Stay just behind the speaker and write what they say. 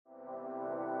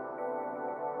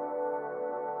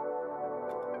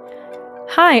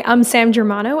Hi, I'm Sam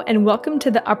Germano, and welcome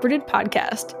to the Uprooted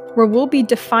podcast, where we'll be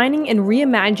defining and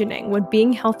reimagining what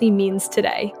being healthy means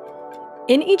today.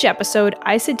 In each episode,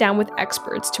 I sit down with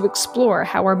experts to explore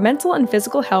how our mental and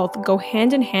physical health go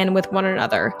hand in hand with one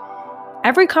another.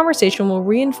 Every conversation will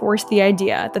reinforce the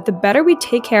idea that the better we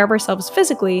take care of ourselves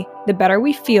physically, the better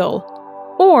we feel,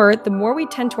 or the more we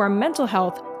tend to our mental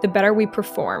health, the better we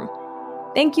perform.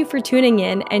 Thank you for tuning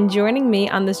in and joining me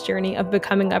on this journey of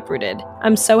becoming uprooted.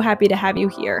 I'm so happy to have you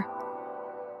here.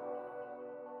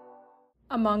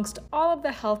 Amongst all of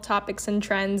the health topics and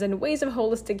trends and ways of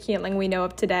holistic healing we know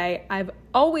of today, I've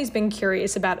always been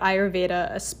curious about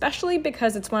Ayurveda, especially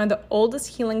because it's one of the oldest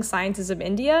healing sciences of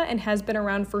India and has been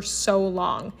around for so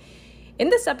long. In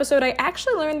this episode, I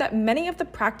actually learned that many of the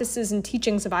practices and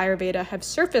teachings of Ayurveda have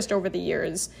surfaced over the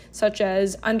years, such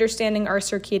as understanding our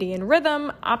circadian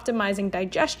rhythm, optimizing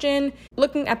digestion,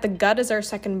 looking at the gut as our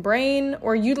second brain,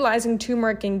 or utilizing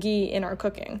turmeric and ghee in our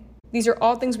cooking. These are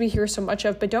all things we hear so much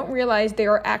of, but don't realize they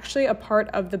are actually a part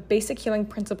of the basic healing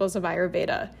principles of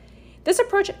Ayurveda. This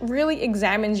approach really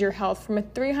examines your health from a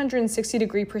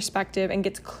 360-degree perspective and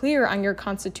gets clear on your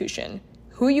constitution,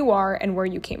 who you are, and where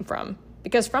you came from.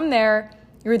 Because from there,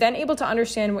 you're then able to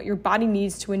understand what your body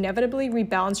needs to inevitably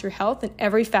rebalance your health in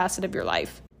every facet of your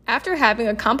life. After having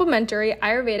a complimentary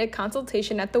Ayurvedic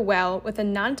consultation at the well with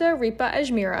Ananta Ripa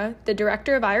Ajmera, the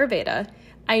director of Ayurveda,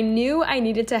 I knew I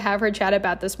needed to have her chat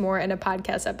about this more in a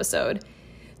podcast episode.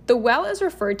 The well is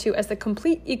referred to as the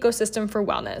complete ecosystem for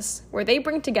wellness, where they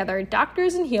bring together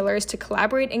doctors and healers to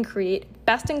collaborate and create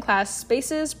best-in-class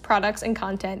spaces, products, and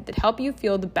content that help you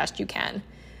feel the best you can.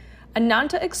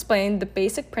 Ananta explained the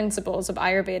basic principles of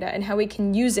Ayurveda and how we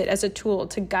can use it as a tool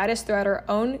to guide us throughout our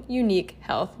own unique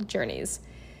health journeys.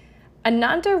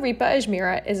 Ananta Ripa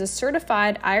Ajmera is a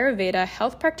certified Ayurveda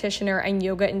health practitioner and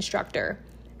yoga instructor.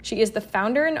 She is the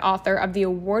founder and author of the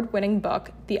award-winning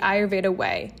book, The Ayurveda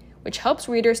Way, which helps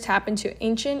readers tap into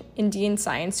ancient Indian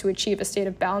science to achieve a state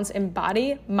of balance in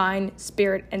body, mind,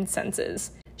 spirit, and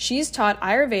senses. She's taught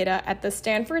Ayurveda at the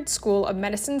Stanford School of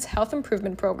Medicine's Health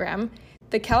Improvement Program,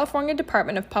 the California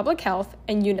Department of Public Health,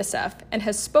 and UNICEF, and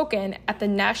has spoken at the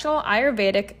National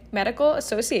Ayurvedic Medical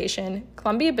Association,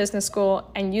 Columbia Business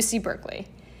School, and UC Berkeley.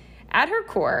 At her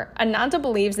core, Ananta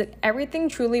believes that everything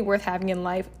truly worth having in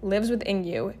life lives within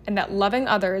you, and that loving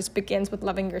others begins with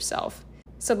loving yourself.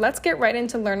 So let's get right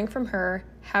into learning from her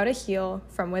how to heal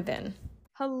from within.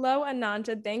 Hello,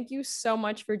 Ananta. Thank you so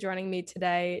much for joining me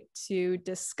today to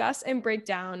discuss and break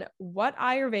down what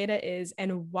Ayurveda is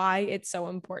and why it's so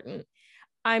important.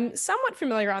 I'm somewhat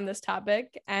familiar on this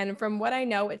topic, and from what I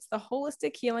know, it's the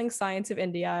holistic healing science of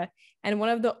India and one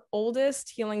of the oldest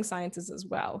healing sciences as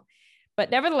well. But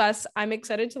nevertheless, I'm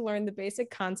excited to learn the basic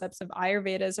concepts of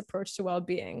Ayurveda's approach to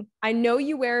well-being. I know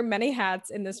you wear many hats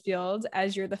in this field,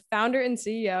 as you're the founder and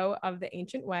CEO of The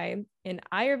Ancient Way, an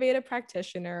Ayurveda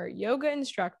practitioner, yoga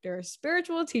instructor,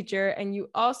 spiritual teacher, and you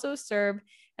also serve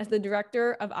as the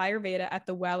director of Ayurveda at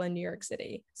the Well in New York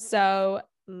City. So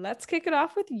let's kick it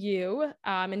off with you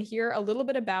and hear a little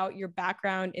bit about your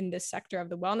background in this sector of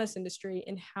the wellness industry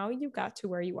and how you got to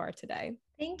where you are today.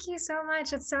 Thank you so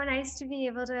much. It's so nice to be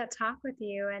able to talk with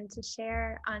you and to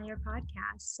share on your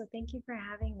podcast. So thank you for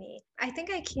having me. I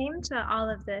think I came to all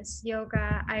of this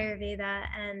yoga, Ayurveda,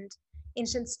 and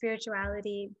ancient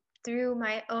spirituality through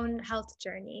my own health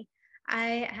journey.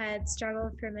 I had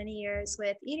struggled for many years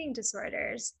with eating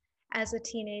disorders as a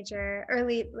teenager,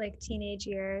 early teenage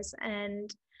years, and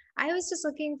I was just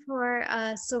looking for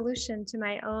a solution to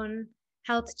my own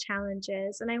health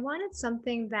challenges. And I wanted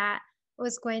something that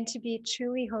was going to be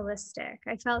truly holistic.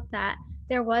 I felt that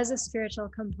there was a spiritual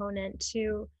component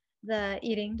to the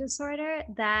eating disorder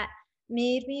that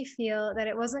made me feel that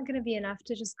it wasn't going to be enough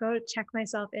to just go check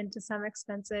myself into some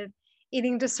expensive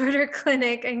eating disorder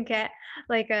clinic and get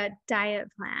like a diet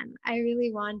plan. I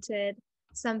really wanted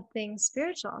something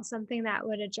spiritual, something that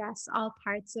would address all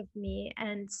parts of me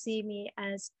and see me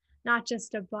as not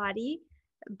just a body,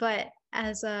 but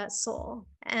as a soul.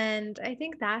 And I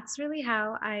think that's really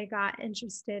how I got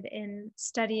interested in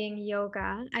studying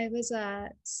yoga. I was a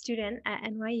student at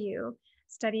NYU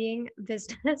studying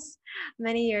business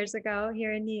many years ago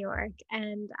here in New York,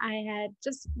 and I had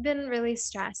just been really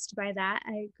stressed by that.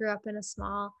 I grew up in a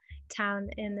small town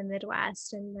in the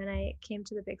Midwest, and then I came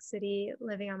to the big city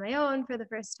living on my own for the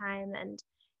first time. And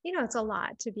it's a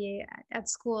lot to be at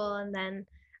school and then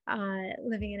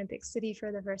living in a big city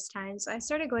for the first time. So I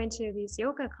started going to these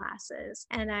yoga classes,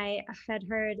 and I had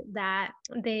heard that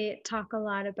they talk a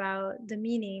lot about the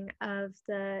meaning of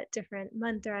the different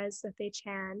mantras that they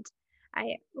chant.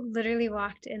 I literally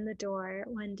walked in the door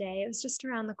one day. It was just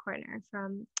around the corner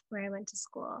from where I went to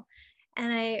school.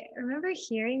 And I remember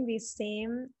hearing these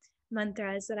same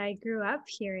mantras that I grew up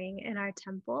hearing in our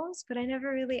temples, but I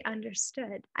never really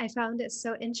understood. I found it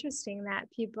so interesting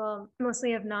that people,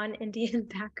 mostly of non-Indian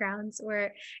backgrounds,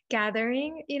 were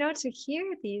gathering, to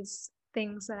hear these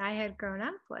things that I had grown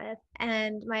up with.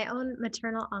 And my own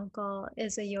maternal uncle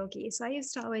is a yogi. So I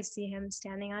used to always see him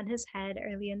standing on his head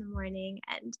early in the morning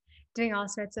and doing all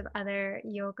sorts of other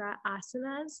yoga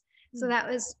asanas. So that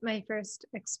was my first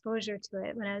exposure to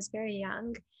it when I was very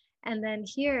young. And then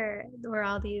here were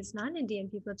all these non-Indian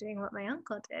people doing what my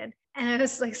uncle did. And I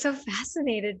was like so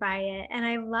fascinated by it. And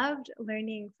I loved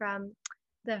learning from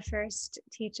the first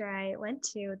teacher I went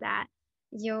to that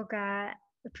yoga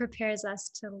prepares us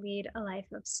to lead a life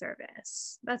of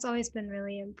service. That's always been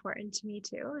really important to me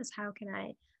too, is how can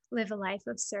I live a life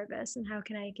of service and how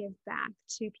can I give back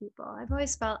to people? I've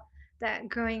always felt that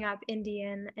growing up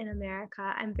Indian in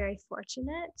America, I'm very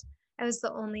fortunate. I was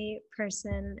the only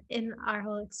person in our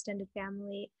whole extended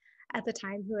family at the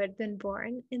time who had been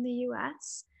born in the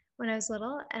US when I was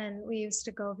little. And we used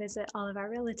to go visit all of our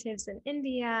relatives in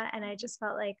India. And I just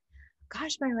felt like,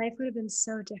 gosh, my life would have been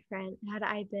so different had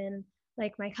I been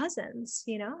like my cousins.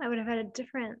 I would have had a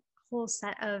different whole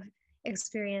set of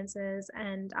experiences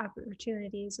and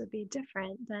opportunities would be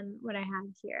different than what I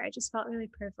had here. I just felt really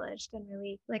privileged and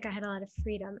really like I had a lot of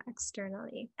freedom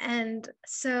externally. And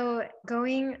so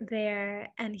going there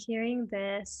and hearing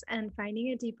this and finding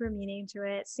a deeper meaning to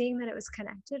it, seeing that it was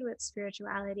connected with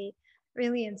spirituality,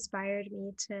 really inspired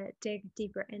me to dig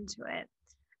deeper into it.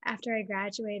 After I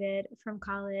graduated from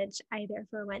college, I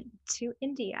therefore went to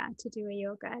India to do a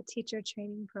yoga teacher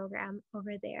training program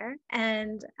over there.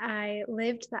 And I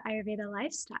lived the Ayurveda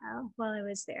lifestyle while I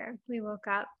was there. We woke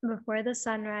up before the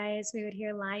sunrise. We would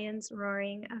hear lions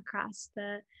roaring across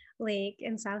the lake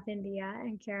in South India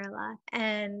and Kerala.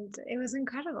 And it was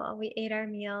incredible. We ate our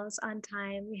meals on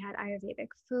time. We had Ayurvedic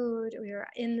food. We were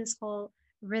in this whole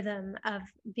rhythm of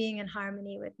being in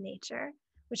harmony with nature,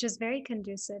 which is very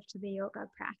conducive to the yoga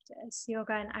practice.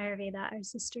 Yoga and Ayurveda are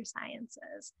sister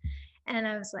sciences. And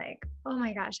I was like, oh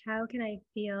my gosh, how can I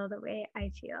feel the way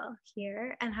I feel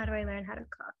here? And how do I learn how to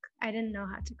cook? I didn't know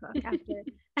how to cook after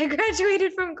I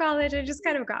graduated from college. I just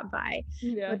kind of got by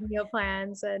with meal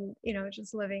plans and,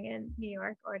 just living in New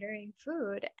York, ordering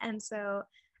food. And so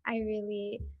I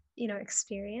really,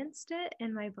 experienced it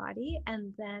in my body.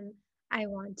 And then I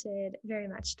wanted very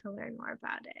much to learn more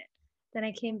about it. Then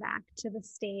I came back to the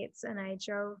States and I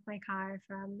drove my car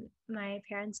from my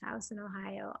parents' house in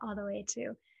Ohio all the way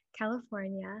to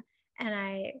California. And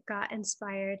I got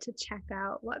inspired to check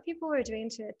out what people were doing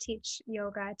to teach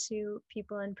yoga to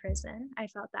people in prison. I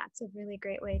felt that's a really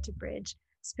great way to bridge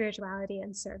spirituality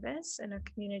and service in a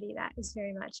community that is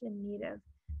very much in need of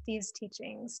these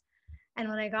teachings. And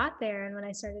when I got there and when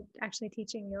I started actually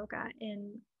teaching yoga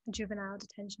in juvenile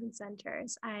detention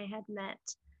centers, I had met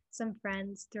some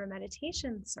friends through a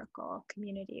meditation circle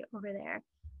community over there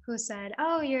who said,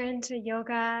 oh, you're into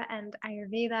yoga and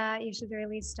Ayurveda. You should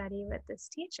really study with this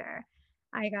teacher.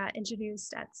 I got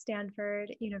introduced at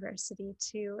Stanford University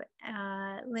to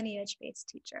a lineage-based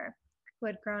teacher who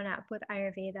had grown up with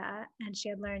Ayurveda and she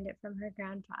had learned it from her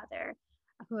grandfather,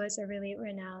 who was a really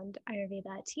renowned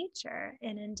Ayurveda teacher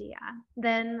in India.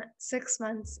 Then 6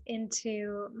 months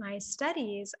into my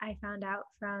studies, I found out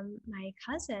from my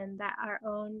cousin that our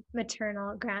own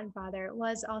maternal grandfather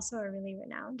was also a really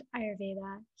renowned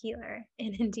Ayurveda healer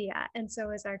in India, and so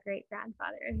was our great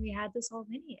grandfather. And we had this whole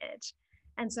lineage.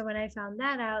 And so when I found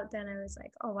that out, then I was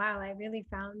like, oh, wow, I really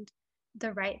found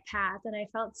the right path. And I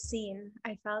felt seen.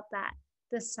 I felt that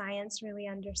the science really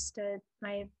understood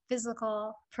my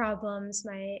physical problems,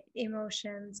 my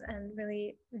emotions, and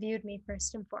really viewed me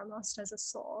first and foremost as a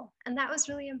soul. And that was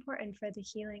really important for the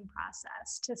healing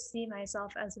process, to see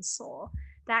myself as a soul.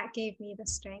 That gave me the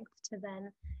strength to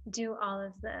then do all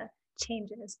of the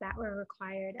changes that were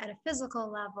required at a physical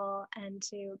level and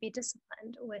to be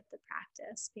disciplined with the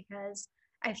practice, because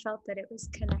I felt that it was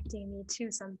connecting me to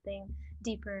something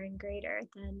deeper and greater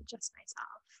than just myself.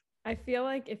 I feel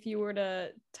like if you were to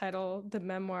title the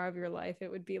memoir of your life,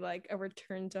 it would be like A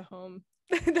Return to Home.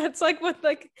 That's like what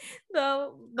like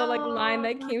the like line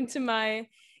that came to my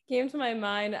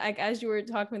mind like as you were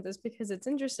talking about this, because it's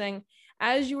interesting.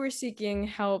 As you were seeking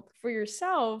help for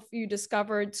yourself, you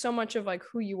discovered so much of like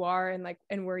who you are and like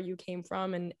and where you came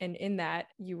from, and in that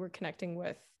you were connecting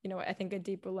with, I think a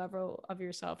deeper level of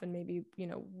yourself and maybe,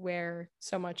 where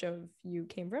so much of you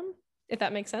came from, if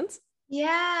that makes sense.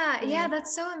 Yeah,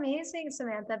 that's so amazing,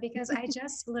 Samantha, because I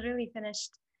just literally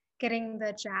finished getting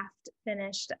the draft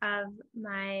finished of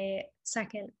my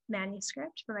second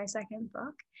manuscript for my second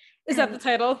book. Is that the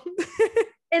title?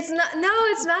 It's not, no,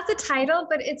 it's not the title,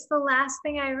 but it's the last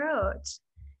thing I wrote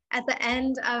at the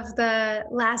end of the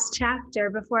last chapter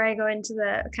before I go into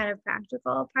the kind of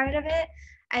practical part of it.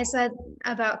 I said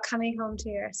about coming home to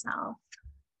yourself.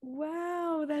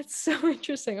 Wow, that's so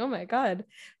interesting. Oh my God.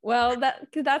 Well,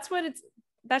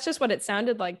 that's just what it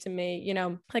sounded like to me.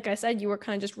 Like I said, you were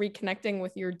kind of just reconnecting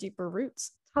with your deeper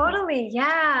roots. Totally.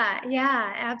 Yeah.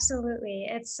 Yeah, absolutely.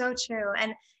 It's so true.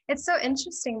 And it's so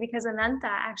interesting because Ananta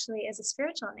actually is a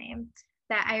spiritual name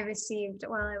that I received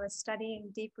while I was studying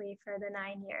deeply for the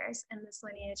 9 years in this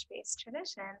lineage based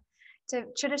tradition.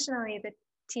 Traditionally, the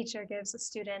teacher gives a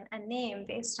student a name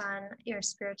based on your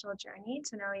spiritual journey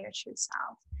to know your true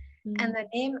self. And the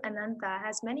name Ananta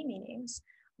has many meanings.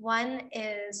 One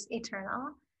is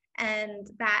eternal, and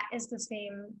that is the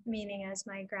same meaning as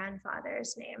my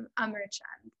grandfather's name, Amar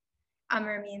Chand.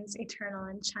 Amar means eternal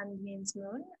and Chand means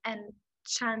moon. And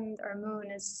Chand or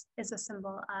moon is a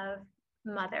symbol of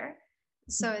mother.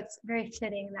 So it's very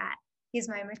fitting that he's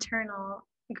my maternal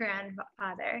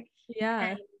grandfather. Yeah.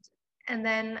 And, and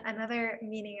then another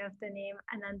meaning of the name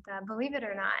Ananta, believe it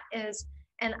or not, is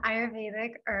an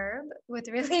Ayurvedic herb with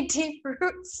really deep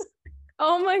roots.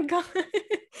 Oh my God.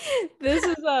 This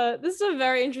is a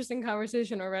very interesting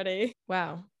conversation already.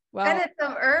 Wow. And Well, it's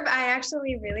an herb I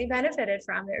actually really benefited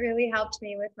from. It really helped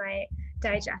me with my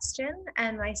digestion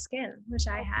and my skin, which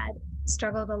I had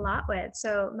struggled a lot with.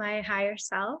 So my higher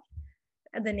self,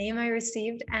 the name I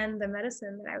received, and the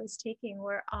medicine that I was taking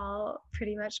were all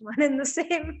pretty much one and the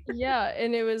same. yeah,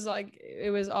 and it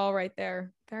was all right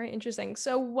there. Very interesting.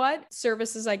 So what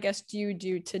services, I guess, do you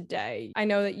do today? I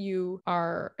know that you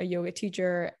are a yoga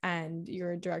teacher and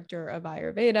you're a director of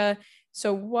Ayurveda.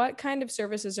 So what kind of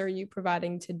services are you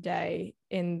providing today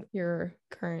in your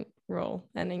current role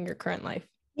and in your current life?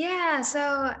 Yeah,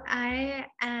 so I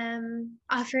am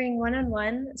offering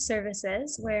one-on-one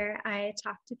services where I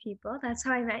talk to people. That's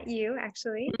how I met you,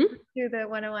 actually, Mhm. through the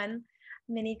one-on-one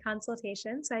mini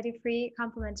consultation. So I do free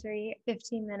complimentary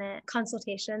 15-minute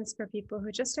consultations for people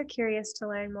who just are curious to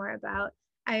learn more about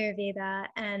Ayurveda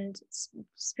and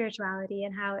spirituality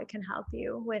and how it can help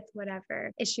you with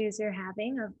whatever issues you're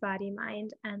having of body,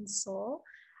 mind, and soul.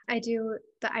 I do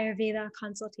the Ayurveda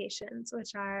consultations,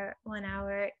 which are 1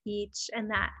 hour each, and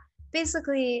that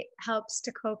basically helps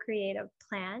to co create a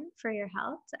plan for your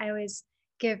health. I always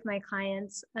give my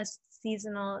clients a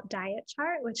seasonal diet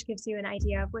chart, which gives you an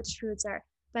idea of which foods are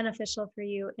beneficial for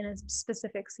you in a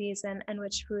specific season and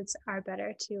which foods are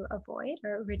better to avoid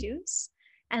or reduce.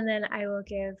 And then I will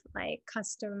give like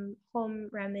custom home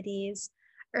remedies,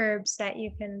 herbs that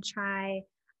you can try,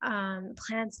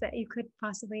 plants that you could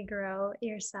possibly grow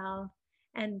yourself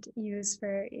and use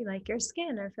for like your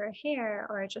skin or for hair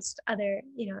or just other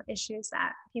issues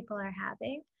that people are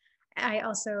having. I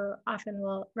also often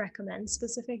will recommend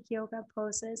specific yoga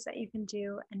poses that you can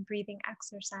do and breathing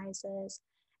exercises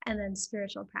and then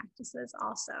spiritual practices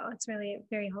also. It's really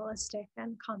very holistic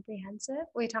and comprehensive.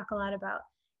 We talk a lot about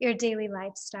your daily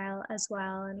lifestyle as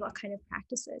well and what kind of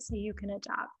practices you can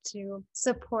adopt to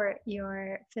support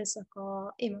your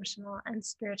physical, emotional, and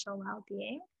spiritual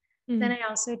well-being. Then Mhm. I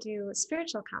also do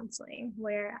spiritual counseling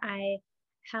where I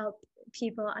help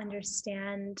people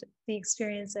understand the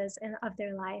experiences of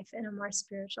their life in a more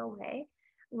spiritual way,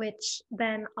 which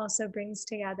then also brings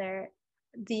together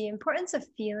the importance of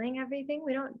feeling everything.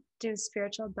 We don't do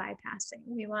spiritual bypassing.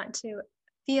 We want to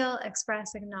feel,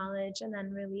 express, acknowledge, and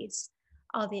then release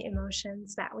all the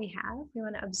emotions that we have. We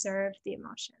want to observe the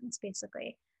emotions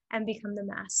basically and become the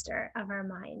master of our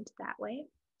mind that way.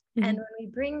 And Mhm. when we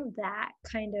bring that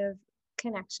kind of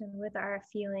connection with our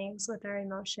feelings, with our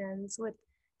emotions, with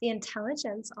the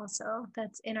intelligence also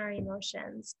that's in our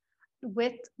emotions,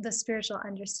 with the spiritual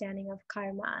understanding of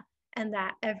karma, and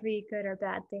that every good or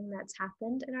bad thing that's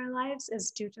happened in our lives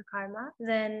is due to karma,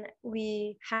 then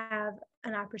we have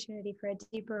an opportunity for a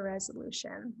deeper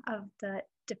resolution of the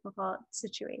difficult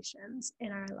situations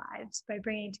in our lives by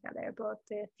bringing together both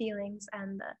the feelings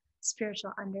and the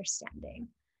spiritual understanding.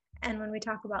 And when we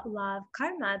talk about law of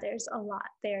karma, there's a lot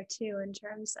there too in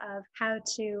terms of how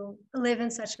to live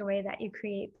in such a way that you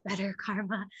create better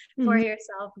karma for Mhm.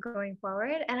 yourself going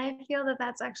forward. And I feel that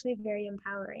that's actually very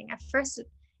empowering. At first,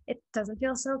 it doesn't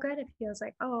feel so good. It feels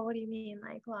like, oh, what do you mean,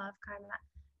 like law of karma?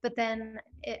 But then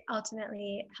it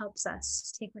ultimately helps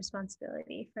us take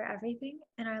responsibility for everything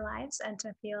in our lives and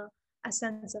to feel a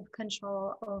sense of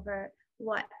control over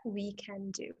what we can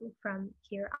do from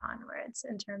here onwards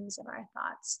in terms of our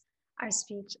thoughts, our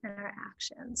speech, and our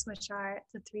actions, which are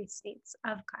the three states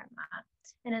of karma.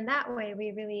 And in that way,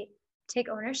 we really take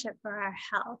ownership for our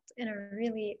health in a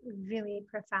really, really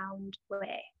profound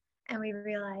way. And we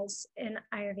realize in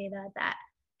Ayurveda that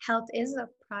health is a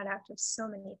product of so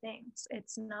many things.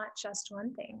 It's not just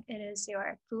one thing. It is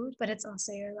your food, but it's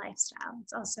also your lifestyle.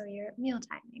 It's also your meal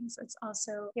timings. It's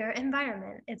also your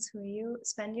environment. It's who you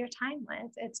spend your time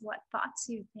with. It's what thoughts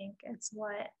you think. It's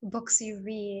what books you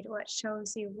read, what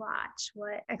shows you watch,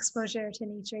 what exposure to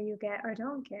nature you get or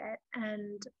don't get.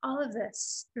 And all of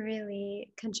this really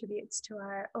contributes to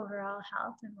our overall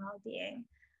health and well-being.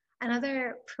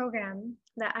 Another program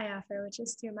that I offer, which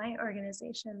is through my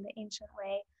organization, The Ancient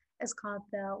Way, is called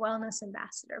the Wellness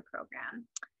Ambassador Program.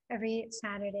 Every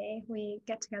Saturday, we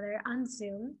get together on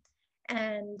Zoom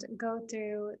and go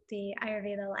through the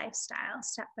Ayurveda lifestyle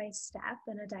step by step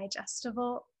in a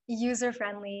digestible,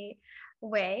 user-friendly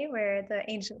way where the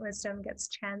ancient wisdom gets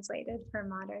translated for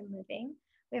modern living.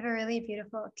 We have a really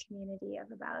beautiful community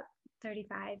of about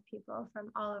 35 people from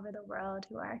all over the world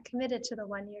who are committed to the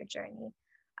one-year journey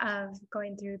of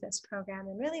going through this program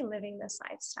and really living this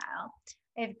lifestyle.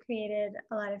 I've created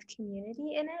a lot of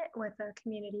community in it with a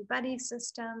community buddy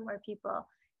system where people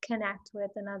connect with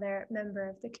another member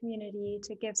of the community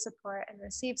to give support and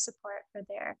receive support for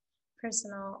their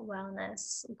personal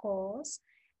wellness goals.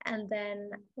 And then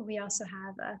we also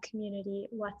have a community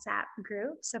WhatsApp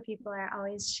group. So people are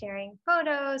always sharing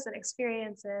photos and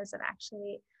experiences and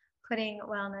actually putting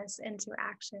wellness into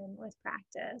action with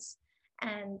practice.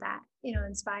 And that,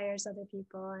 inspires other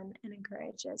people and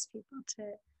encourages people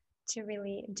to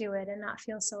really do it and not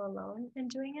feel so alone in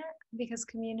doing it, because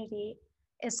community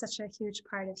is such a huge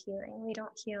part of healing. We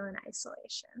don't heal in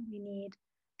isolation. We need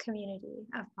community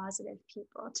of positive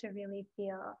people to really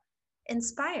feel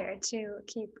inspired to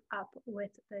keep up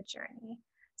with the journey.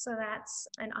 So that's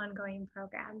an ongoing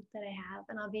program that I have.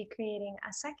 And I'll be creating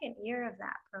a second year of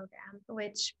that program,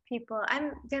 which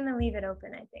I'm going to leave it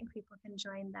open. I think people can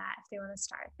join that if they want to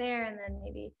start there. And then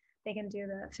maybe they can do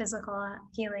the physical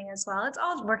healing as well. It's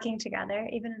all working together,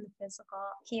 even in the physical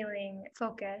healing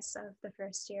focus of the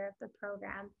first year of the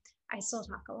program. I still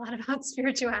talk a lot about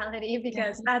spirituality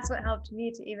because that's what helped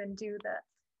me to even do the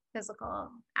physical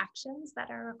actions that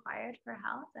are required for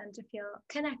health and to feel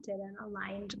connected and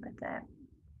aligned with it.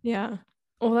 Yeah.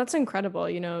 Well, that's incredible.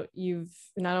 You've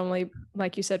not only,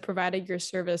 like you said, provided your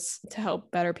service to help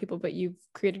better people, but you've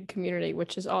created community,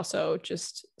 which is also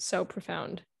just so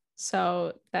profound.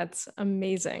 So that's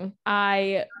amazing.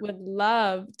 I would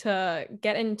love to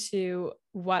get into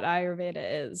what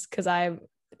Ayurveda is because I've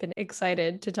been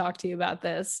excited to talk to you about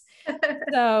this.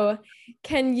 So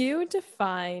can you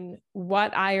define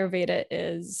what Ayurveda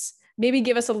is? Maybe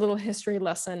give us a little history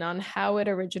lesson on how it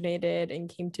originated and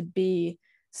came to be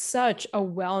such a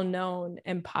well-known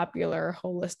and popular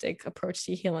holistic approach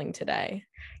to healing today.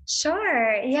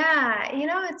 Sure. Yeah.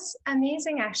 It's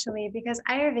amazing actually, because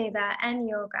Ayurveda and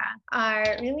yoga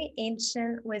are really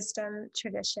ancient wisdom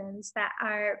traditions that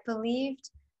are believed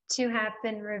to have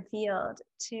been revealed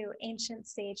to ancient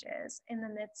sages in the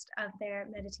midst of their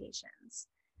meditations.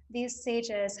 These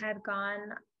sages had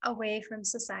gone away from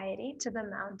society to the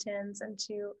mountains and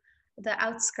to the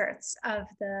outskirts of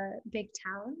the big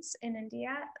towns in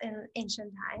India in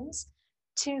ancient times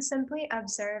to simply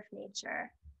observe nature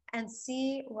and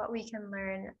see what we can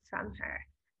learn from her.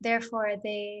 Therefore,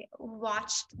 they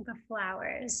watched the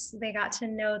flowers. They got to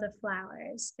know the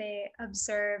flowers. They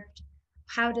observed,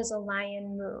 how does a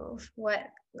lion move? What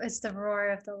is the roar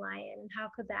of the lion? How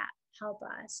could that help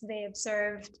us? They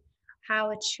observed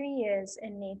how a tree is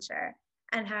in nature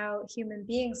and how human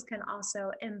beings can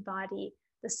also embody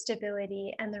the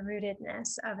stability and the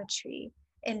rootedness of a tree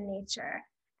in nature,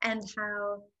 and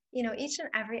how each and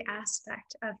every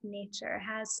aspect of nature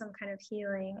has some kind of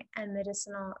healing and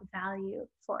medicinal value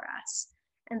for us.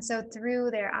 And so through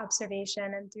their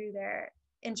observation and through their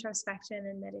introspection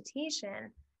and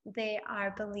meditation, they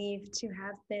are believed to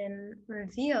have been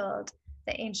revealed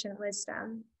the ancient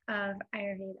wisdom of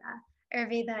Ayurveda.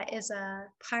 Ayurveda is a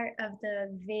part of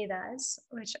the Vedas,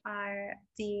 which are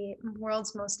the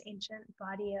world's most ancient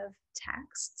body of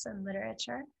texts and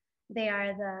literature. They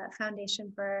are the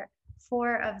foundation for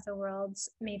 4 of the world's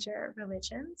major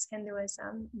religions: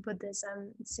 Hinduism,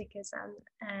 Buddhism, Sikhism,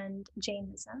 and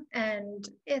Jainism. And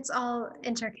it's all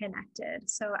interconnected.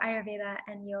 So Ayurveda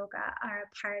and yoga are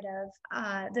a part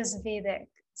of this Vedic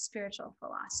spiritual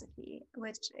philosophy,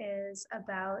 which is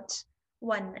about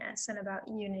oneness and about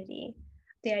unity.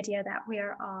 The idea that we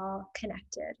are all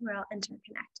connected, we're all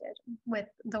interconnected with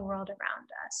the world around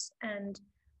us. And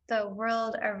the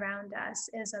world around us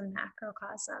is a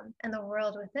macrocosm, and the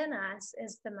world within us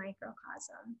is the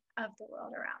microcosm of the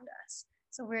world around us.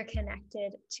 So we're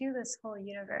connected to this whole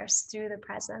universe through the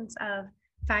presence of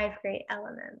 5 great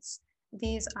elements.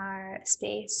 These are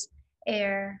space,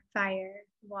 air, fire,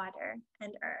 water,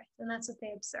 and earth. And that's what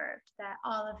they observed, that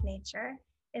all of nature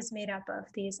is made up of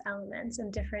these elements in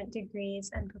different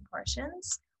degrees and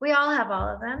proportions. We all have all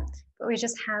of them, but we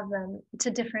just have them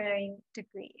to differing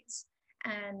degrees.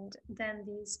 And then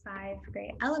these five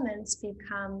great elements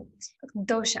become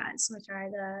doshas, which are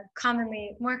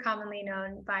the more commonly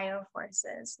known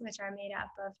bioforces, which are made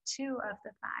up of two of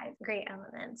the five great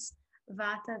elements.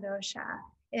 Vata dosha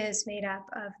is made up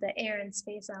of the air and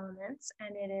space elements,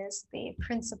 and it is the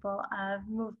principle of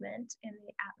movement in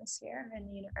the atmosphere and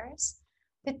the universe.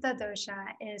 Pitta dosha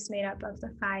is made up of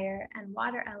the fire and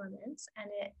water elements,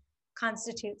 and it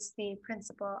constitutes the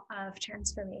principle of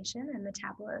transformation and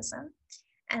metabolism.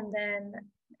 And then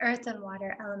earth and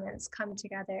water elements come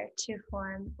together to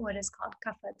form what is called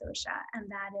kapha dosha, and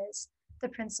that is the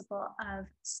principle of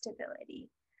stability.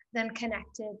 Then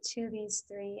connected to these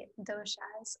three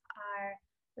doshas are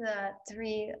the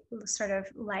three sort of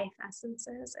life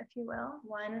essences, if you will.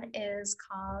 One is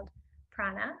called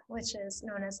prana, which is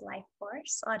known as life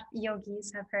force. A lot of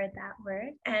yogis have heard that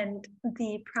word. And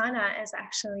the prana is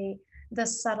actually the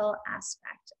subtle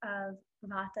aspect of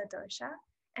vata dosha,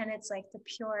 and it's like the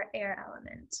pure air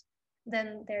element.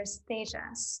 Then there's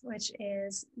tejas, which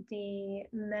is the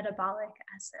metabolic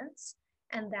essence,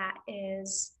 and that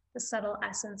is the subtle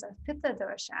essence of pitta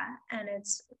dosha, and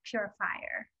it's pure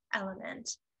fire element.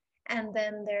 And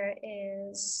then there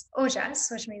is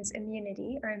ojas, which means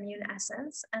immunity or immune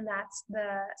essence, and that's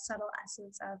the subtle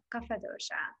essence of kapha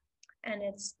dosha, and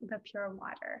it's the pure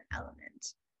water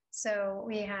element. So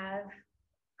we have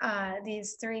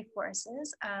these three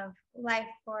forces of life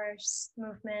force,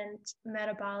 movement,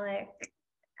 metabolic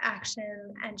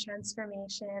action, and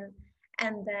transformation.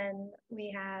 And then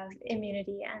we have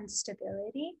immunity and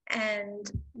stability. And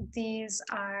these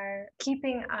are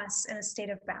keeping us in a state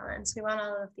of balance. We want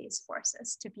all of these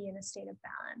forces to be in a state of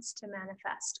balance to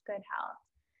manifest good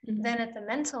health. Mm-hmm. Then at the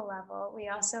mental level, we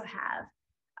also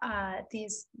have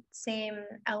these same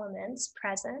elements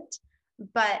present,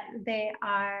 but they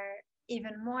are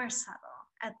even more subtle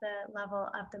at the level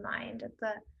of the mind. At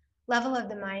the level of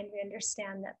the mind, we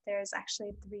understand that there's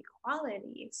actually three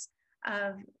qualities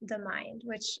of the mind,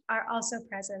 which are also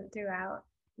present throughout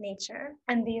nature.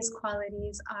 And these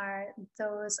qualities are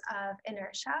those of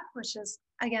inertia, which is,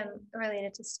 again,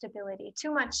 related to stability.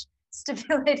 Too much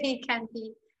stability can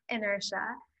be inertia,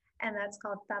 and that's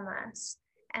called tamas.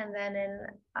 And then in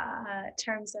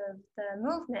terms of the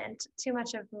movement, too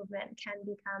much of movement can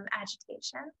become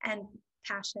agitation and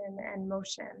passion and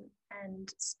motion and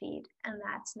speed. And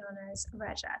that's known as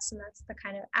rajas. And that's the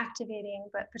kind of activating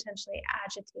but potentially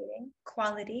agitating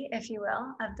quality, if you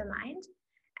will, of the mind.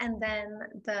 And then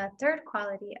the third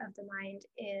quality of the mind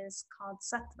is called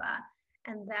sattva.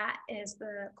 And that is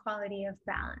the quality of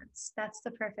balance. That's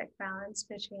the perfect balance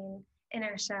between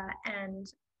inertia and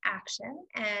action,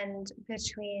 and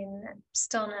between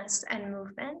stillness and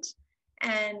movement.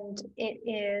 And it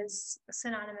is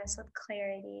synonymous with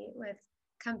clarity, with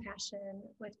compassion,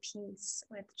 with peace,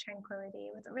 with tranquility,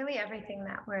 with really everything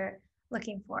that we're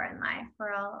looking for in life.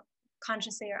 We're all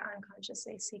consciously or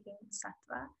unconsciously seeking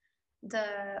sattva.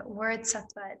 The word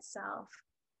sattva itself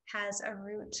has a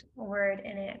root word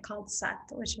in it called sat,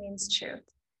 which means truth.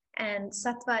 And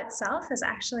sattva itself is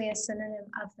actually a synonym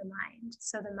of the mind.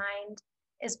 So the mind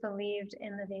is believed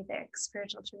in the Vedic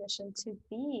spiritual tradition to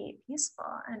be peaceful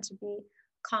and to be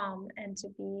calm and to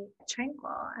be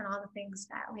tranquil and all the things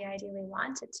that we ideally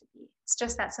want it to be. It's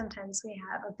just that sometimes we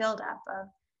have a buildup of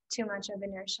too much of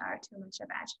inertia or too much of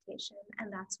agitation,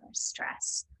 and that's where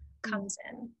stress comes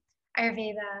in.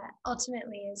 Ayurveda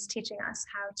ultimately is teaching us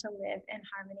how to live in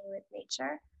harmony with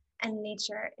nature, and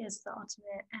nature is the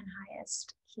ultimate and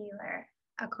highest healer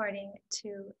according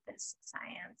to this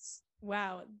science.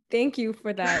 Wow. Thank you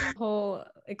for that whole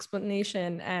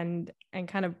explanation and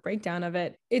kind of breakdown of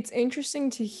it. It's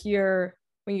interesting to hear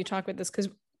when you talk about this, because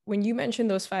when you mention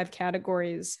those 5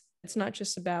 categories, it's not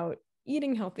just about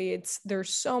eating healthy.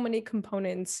 There's so many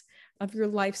components of your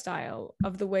lifestyle,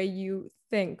 of the way you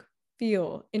think,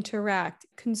 feel, interact,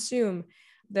 consume,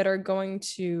 that are going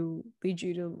to lead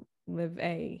you to live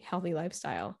a healthy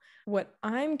lifestyle. What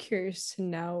I'm curious to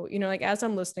know, like as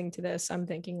I'm listening to this, I'm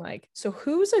thinking like, so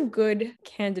who's a good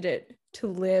candidate to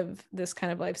live this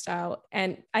kind of lifestyle?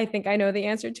 And I think I know the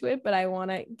answer to it, but I want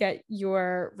to get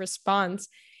your response.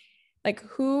 Like,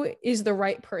 who is the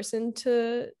right person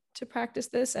to practice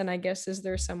this? And I guess, is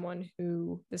there someone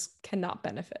who this cannot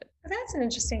benefit? That's an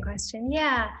interesting question.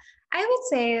 Yeah, I would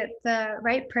say the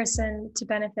right person to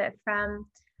benefit from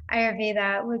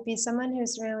Ayurveda would be someone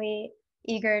who's really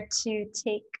eager to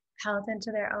take health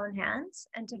into their own hands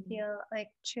and to feel like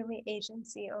truly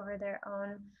agency over their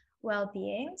own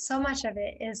well-being. So much of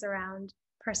it is around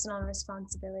personal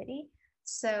responsibility.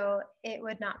 So it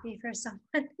would not be for someone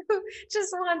who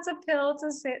just wants a pill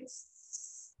to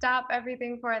stop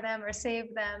everything for them or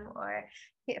save them or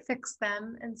fix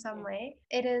them in some way.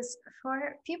 It is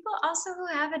for people also who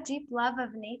have a deep love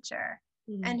of nature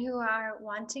Mhm. and who are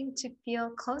wanting to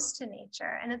feel close to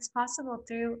nature. And it's possible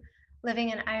through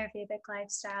living an Ayurvedic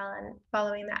lifestyle and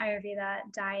following the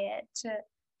Ayurveda diet to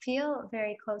feel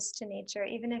very close to nature,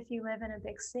 even if you live in a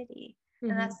big city.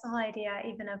 And Mhm. that's the whole idea,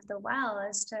 even of the well,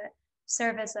 is to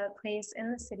serve as a place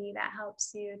in the city that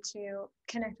helps you to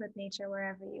connect with nature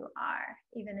wherever you are,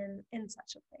 even in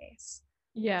such a place.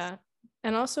 Yeah.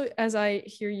 And also, as I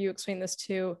hear you explain this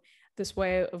too, this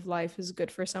way of life is good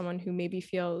for someone who maybe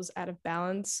feels out of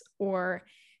balance or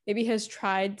maybe has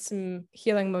tried some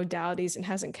healing modalities and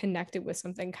hasn't connected with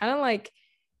something, kind of like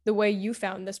the way you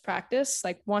found this practice,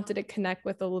 like wanted to connect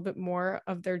with a little bit more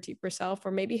of their deeper self,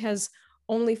 or maybe has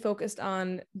only focused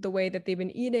on the way that they've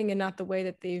been eating and not the way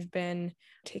that they've been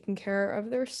taking care of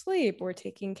their sleep or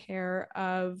taking care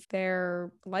of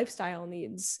their lifestyle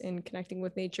needs in connecting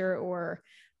with nature or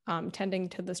tending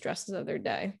to the stresses of their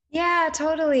day. Yeah,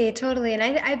 totally, totally. And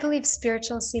I believe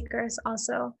spiritual seekers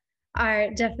also are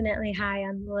definitely high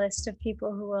on the list of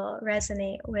people who will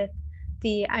resonate with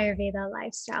the Ayurveda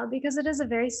lifestyle because it is a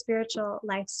very spiritual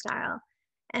lifestyle.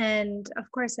 And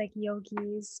of course, like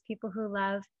yogis, people who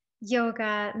love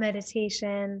yoga,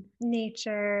 meditation,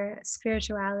 nature,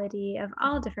 spirituality of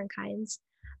all different kinds,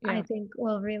 I Yeah. think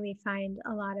will really find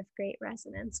a lot of great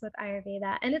resonance with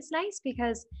Ayurveda. And it's nice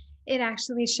because it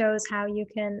actually shows how you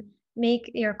can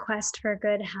make your quest for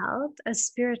good health a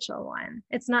spiritual one.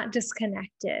 It's not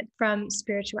disconnected from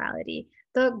spirituality.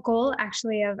 The goal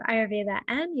actually of Ayurveda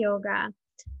and yoga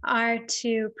are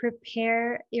to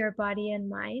prepare your body and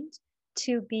mind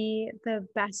to be the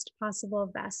best possible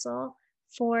vessel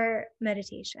for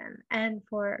meditation and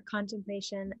for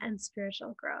contemplation and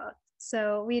spiritual growth.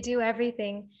 So we do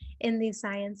everything in these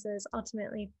sciences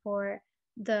ultimately for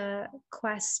the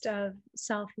quest of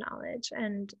self knowledge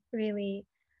and really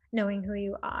knowing who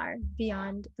you are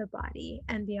beyond the body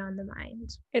and beyond the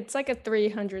mind. It's like a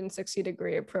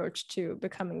 360-degree approach to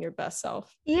becoming your best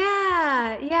self.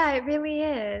 Yeah, yeah, it really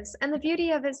is. And the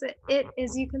beauty of it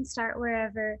is you can start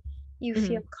wherever you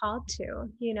feel Mhm. called to,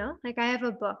 Like I have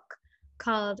a book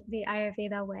called The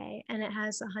Ayurveda Way, and it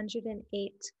has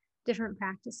 108 different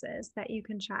practices that you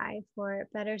can try for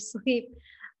better sleep,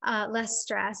 less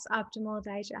stress, optimal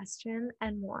digestion,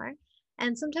 and more.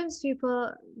 And sometimes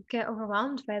people get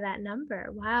overwhelmed by that number.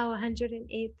 Wow,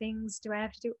 108 things. Do I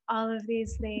have to do all of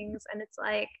these things? And it's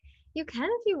like, you can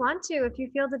if you want to, if you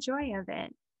feel the joy of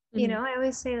it. Mhm. I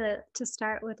always say that to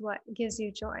start with what gives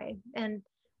you joy and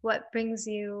what brings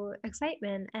you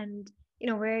excitement and,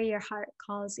 where your heart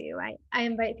calls you. I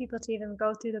invite people to even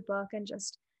go through the book and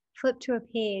just flip to a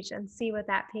page and see what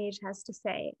that page has to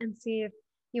say and see if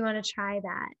you want to try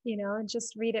that, and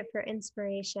just read it for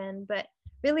inspiration, but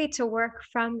really to work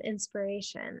from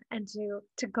inspiration and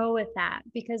to go with that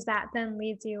because that then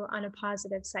leads you on a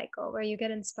positive cycle where you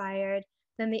get inspired,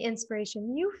 then the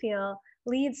inspiration you feel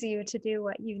leads you to do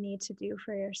what you need to do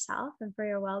for yourself and for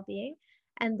your well-being,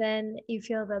 and then you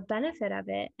feel the benefit of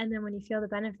it, and then when you feel the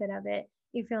benefit of it,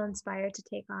 you feel inspired to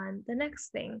take on the next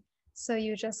thing. So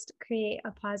you just create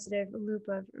a positive loop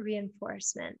of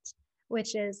reinforcement,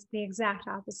 which is the exact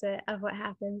opposite of what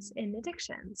happens in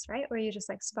addictions, right? Where you just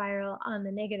like spiral on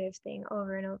the negative thing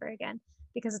over and over again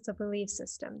because it's a belief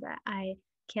system that I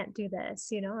can't do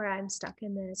this, or I'm stuck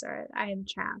in this, or I am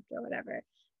trapped, or whatever.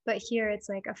 But here it's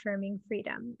like affirming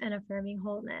freedom and affirming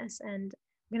wholeness. And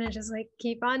I'm going to just like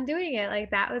keep on doing it.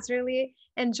 Like that was really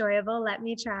enjoyable. Let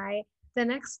me try the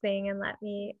next thing and let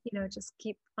me, just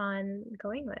keep on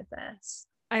going with this.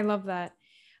 I love that.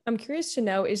 I'm curious to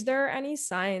know, is there any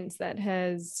science that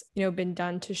has, been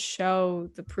done to show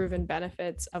the proven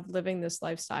benefits of living this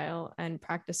lifestyle and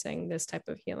practicing this type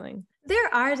of healing?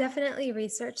 There are definitely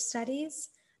research studies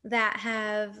that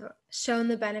have shown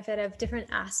the benefit of different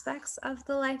aspects of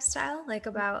the lifestyle, like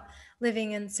about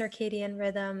living in circadian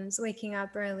rhythms, waking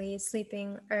up early,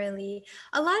 sleeping early.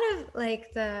 A lot of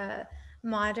like the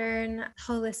modern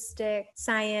holistic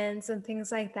science and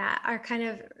things like that are kind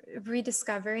of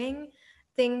rediscovering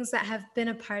things that have been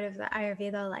a part of the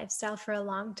Ayurveda lifestyle for a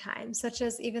long time, such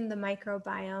as even the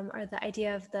microbiome or the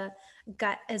idea of the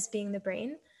gut as being the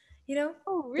brain, you know,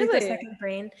 Oh, like the really? second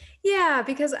brain. Yeah,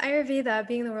 because Ayurveda,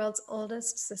 being the world's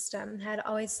oldest system, had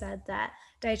always said that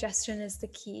digestion is the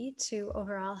key to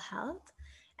overall health.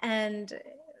 And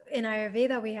in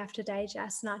Ayurveda, we have to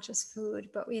digest not just food,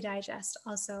 but we digest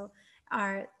also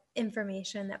our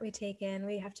information that we take in.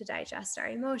 We have to digest our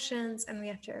emotions, and we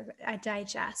have to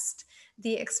digest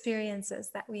the experiences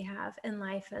that we have in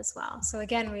life as well. So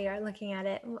again, we are looking at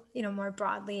it, more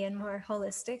broadly and more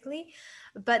holistically,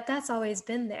 but that's always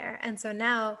been there. And so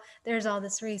now there's all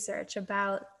this research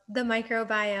about the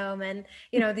microbiome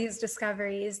and, these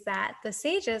discoveries that the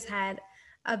sages had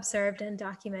observed and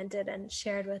documented and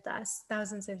shared with us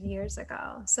thousands of years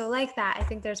ago. So like that, I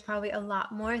think there's probably a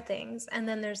lot more things. And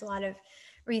then there's a lot of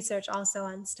research also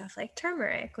on stuff like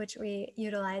turmeric, which we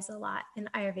utilize a lot in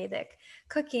Ayurvedic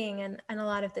cooking, and a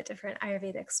lot of the different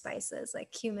Ayurvedic spices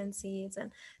like cumin seeds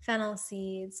and fennel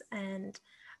seeds. And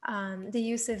the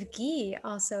use of ghee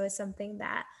also is something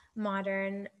that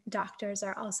modern doctors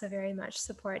are also very much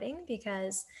supporting,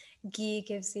 because ghee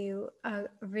gives you a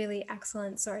really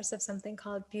excellent source of something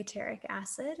called butyric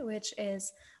acid, which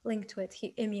is linked with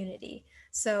immunity.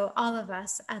 So all of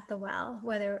us at the well,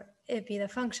 whether it be the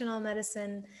functional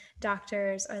medicine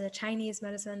doctors or the Chinese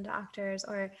medicine doctors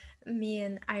or me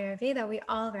in Ayurveda, we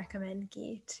all recommend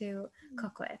ghee to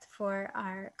cook with for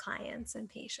our clients and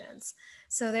patients.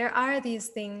 So there are these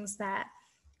things that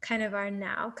kind of are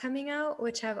now coming out,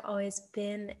 which have always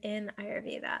been in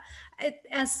Ayurveda. It,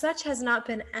 as such, has not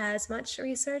been as much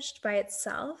researched by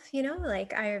itself,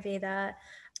 like Ayurveda,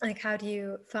 like how do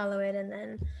you follow it and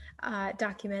then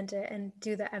document it and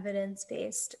do the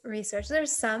evidence-based research.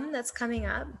 There's some that's coming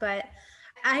up, but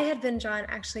I had been drawn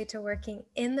actually to working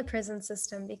in the prison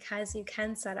system because you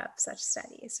can set up such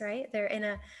studies, right? They're in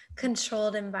a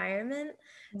controlled environment.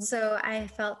 So I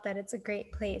felt that it's a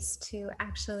great place to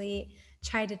actually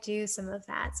try to do some of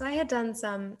that. So I had done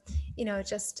some,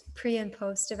 just pre and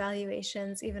post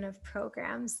evaluations, even of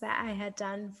programs that I had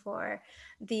done for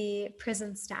the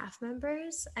prison staff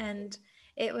members. And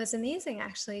it was amazing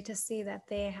actually to see that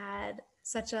they had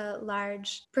such a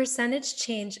large percentage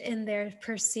change in their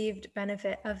perceived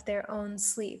benefit of their own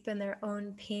sleep and their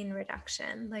own pain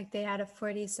reduction. Like they had a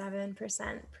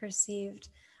 47% perceived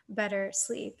better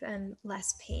sleep and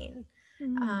less pain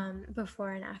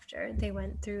before and after they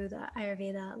went through the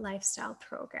Ayurveda lifestyle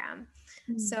program.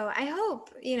 So I hope,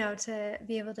 to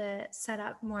be able to set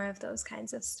up more of those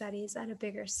kinds of studies at a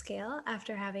bigger scale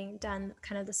after having done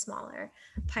kind of the smaller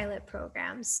pilot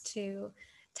programs to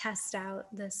test out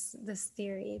this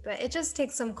theory. But it just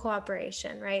takes some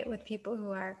cooperation, right, with people who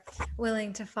are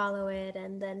willing to follow it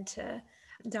and then to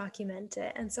document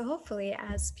it. And so hopefully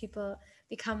as people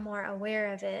become more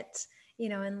aware of it,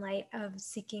 in light of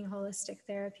seeking holistic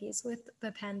therapies with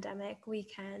the pandemic, we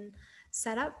can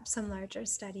set up some larger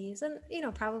studies. And,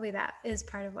 probably that is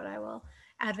part of what I will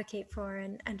advocate for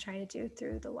and try to do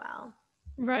through the well.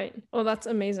 Right. Well, that's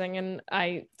amazing. And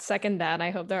I second that.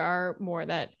 I hope there are more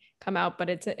that come out, but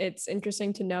it's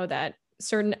interesting to know that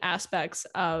certain aspects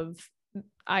of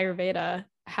Ayurveda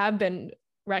have been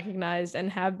recognized and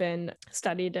have been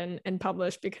studied and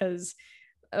published, because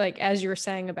like, as you were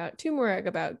saying about turmeric,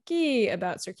 about ghee,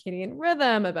 about circadian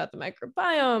rhythm, about the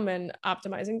microbiome and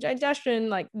optimizing digestion,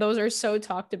 like those are so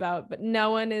talked about, but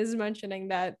no one is mentioning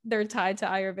that they're tied to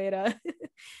Ayurveda.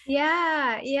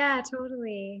 Yeah,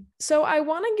 totally. So I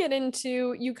want to get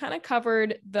into, you kind of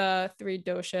covered the three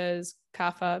doshas,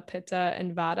 kapha, pitta,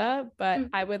 and vata, but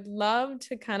I would love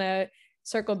to kind of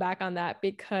circle back on that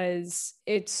because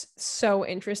it's so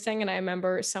interesting. And I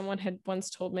remember someone had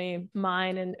once told me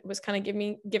mine and was kind of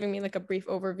giving me like a brief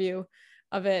overview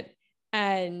of it.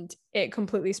 And it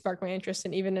completely sparked my interest.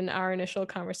 And even in our initial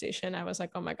conversation, I was like,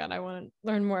 oh my God, I want to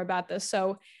learn more about this.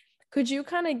 So could you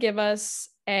kind of give us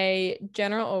a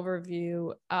general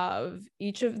overview of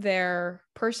each of their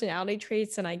personality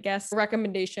traits and I guess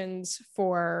recommendations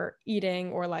for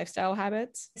eating or lifestyle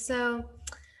habits? So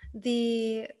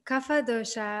the kapha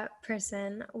dosha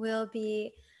person will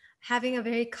be having a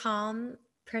very calm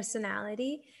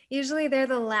personality. Usually they're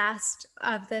the last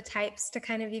of the types to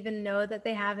kind of even know that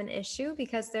they have an issue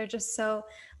because they're just so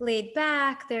laid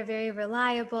back. They're very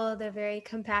reliable. They're very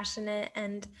compassionate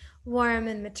and warm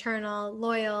and maternal,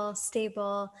 loyal,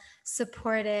 stable,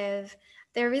 supportive.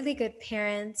 They're really good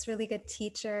parents, really good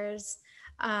teachers,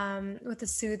 with a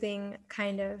soothing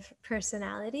kind of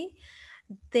personality.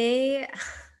 They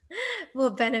will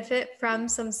benefit from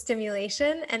some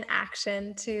stimulation and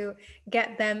action to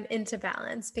get them into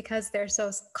balance because they're so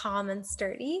calm and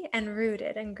sturdy and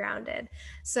rooted and grounded.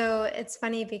 So it's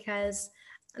funny because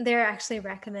they're actually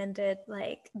recommended,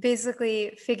 like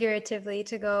basically figuratively,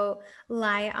 to go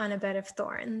lie on a bed of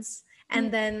thorns and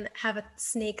then have a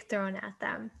snake thrown at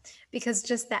them, because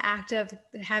just the act of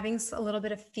having a little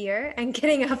bit of fear and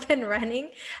getting up and running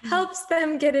helps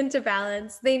them get into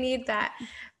balance. They need that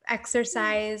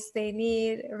exercise, they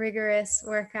need rigorous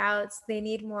workouts, they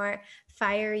need more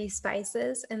fiery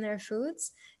spices in their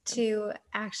foods to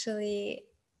actually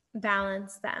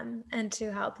balance them and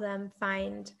to help them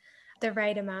find the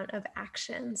right amount of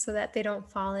action so that they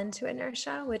don't fall into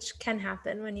inertia, which can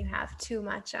happen when you have too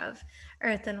much of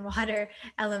earth and water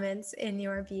elements in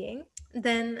your being.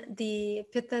 Then the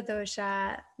Pitta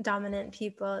dosha dominant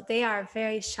people, they are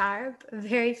very sharp,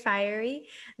 very fiery.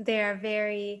 They are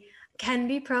very, can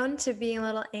be prone to being a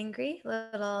little angry, a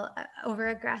little over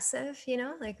aggressive, you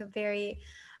know, like a very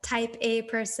type A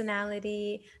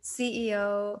personality,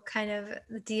 CEO kind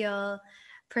of deal,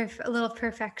 a little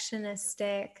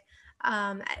perfectionistic,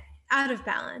 um, out of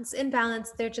balance. In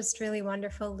balance, they're just really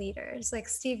wonderful leaders. Like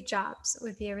Steve Jobs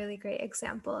would be a really great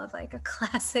example of like a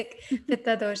classic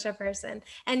Pitta dosha person.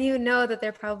 And you know that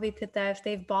they're probably Pitta if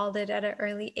they've balded at an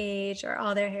early age or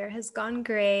all their hair has gone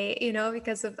gray, you know,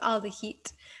 because of all the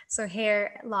heat. So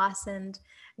hair loss and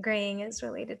graying is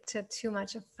related to too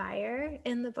much of fire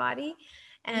in the body.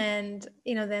 And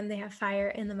you know, then they have fire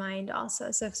in the mind also.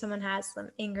 So if someone has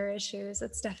some anger issues,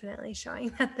 it's definitely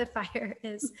showing that the fire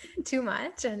is too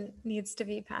much and needs to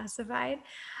be pacified.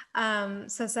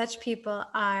 So such people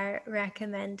are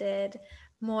recommended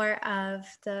more of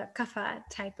the kapha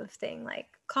type of thing, like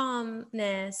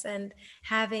calmness and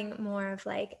having more of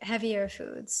like heavier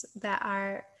foods that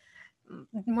are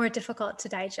more difficult to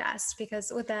digest,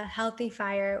 because with a healthy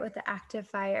fire, with the active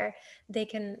fire, they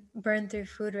can burn through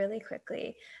food really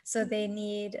quickly. So they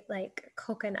need like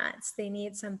coconuts, they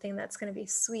need something that's going to be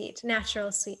sweet, natural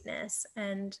sweetness,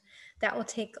 and that will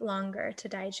take longer to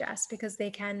digest because they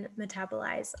can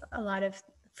metabolize a lot of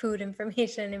food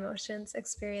information, emotions,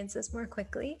 experiences more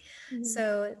quickly.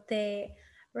 So they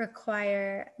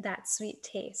require that sweet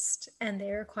taste, and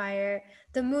they require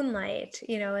the moonlight,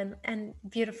 you know, and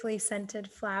beautifully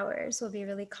scented flowers will be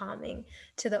really calming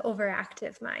to the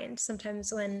overactive mind.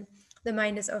 Sometimes when the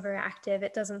mind is overactive,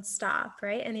 it doesn't stop,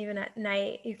 right? And even at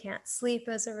night, you can't sleep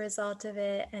as a result of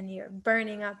it, and you're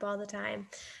burning up all the time.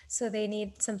 So they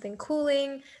need something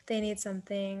cooling, they need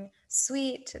something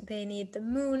sweet, they need the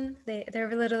moon.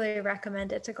 They're literally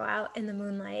recommended to go out in the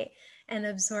moonlight and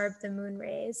absorb the moon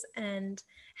rays and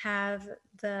have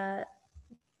the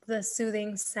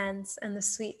soothing sense and the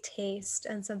sweet taste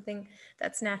and something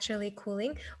that's naturally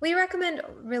cooling. We recommend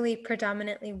really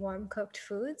predominantly warm cooked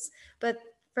foods, but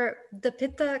for the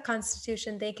Pitta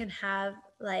constitution, they can have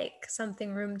like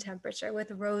something room temperature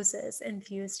with roses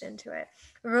infused into it.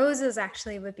 Roses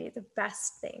actually would be the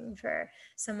best thing for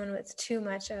someone with too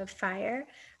much of fire,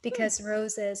 because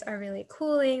roses are really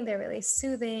cooling, they're really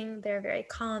soothing, they're very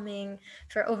calming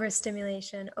for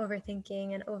overstimulation,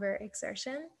 overthinking, and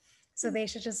overexertion. So they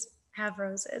should just have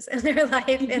roses in their life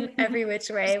in every which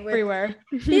way. With, everywhere.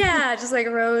 yeah, just like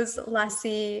rose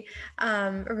lassi,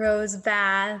 rose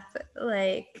bath,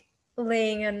 like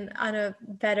laying on a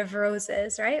bed of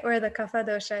roses, right? Or the kapha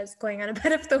dosha is going on a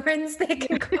bed of thorns, they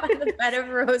can go on the bed of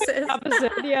roses.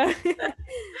 Opposite, yeah.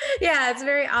 Yeah, it's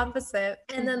very opposite.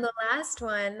 And then the last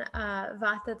one,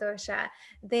 vata dosha,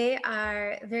 they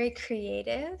are very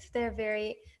creative.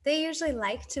 They usually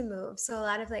like to move. So a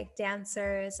lot of like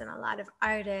dancers and a lot of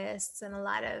artists and a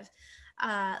lot of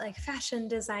like fashion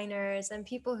designers and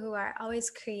people who are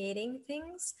always creating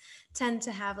things tend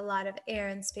to have a lot of air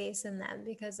and space in them,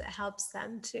 because it helps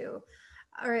them to,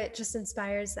 or it just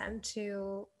inspires them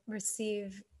to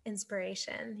receive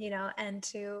inspiration, you know, and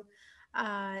to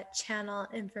channel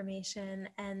information.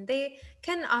 And they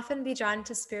can often be drawn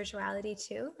to spirituality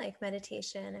too, like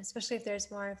meditation, especially if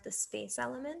there's more of the space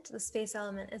element. The space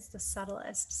element is the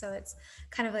subtlest, so it's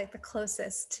kind of like the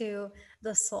closest to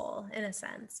the soul in a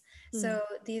sense. So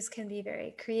these can be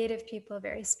very creative people,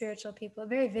 very spiritual people,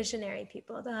 very visionary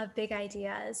people. They'll have big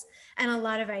ideas and a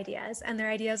lot of ideas, and their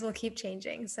ideas will keep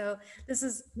changing. So this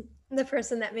is the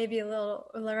person that may be a little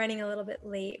running a little bit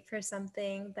late for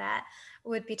something, that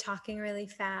would be talking really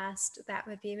fast, that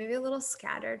would be maybe a little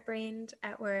scattered brained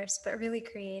at worst, but really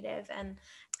creative and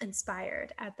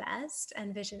inspired at best,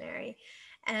 and visionary.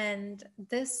 And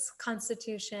this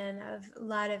constitution of a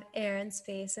lot of air and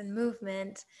space and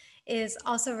movement is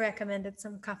also recommended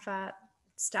some kapha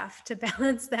stuff to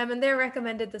balance them, and they're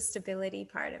recommended the stability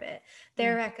part of it.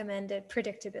 They're recommended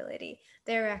predictability.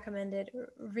 They're recommended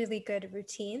really good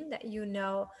routine, that you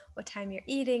know what time you're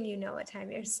eating, you know what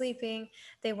time you're sleeping.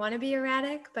 They want to be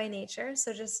erratic by nature,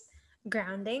 so just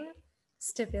grounding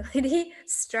stability,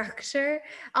 structure,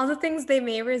 all the things they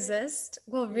may resist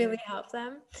will Yeah. really help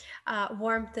them.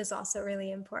 Warmth is also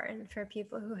really important for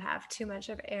people who have too much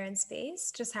of air and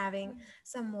space. Just having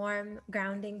some warm,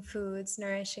 grounding foods,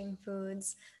 nourishing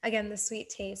foods. Again, the sweet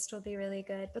taste will be really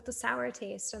good, but the sour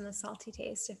taste and the salty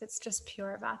taste, if it's just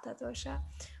pure Vata dosha,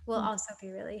 will also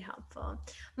be really helpful.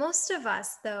 Most of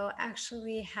us, though,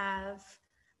 actually have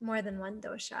more than one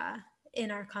dosha in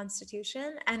our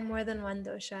constitution and more than one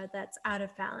dosha that's out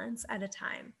of balance at a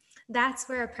time. That's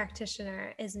where a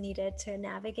practitioner is needed to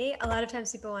navigate. A lot of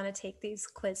times people want to take these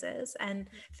quizzes and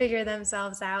figure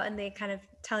themselves out, and they kind of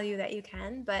tell you that you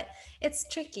can, but it's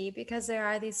tricky because there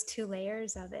are these two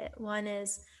layers of it. One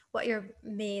is what you're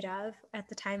made of at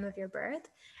the time of your birth,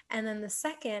 and then the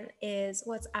second is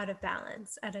what's out of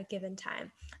balance at a given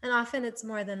time. And often it's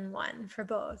more than one for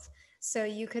both. So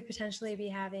you could potentially be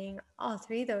having all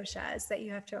three doshas that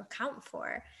you have to account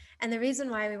for. And the reason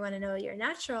why we want to know your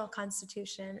natural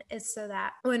constitution is so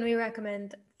that when we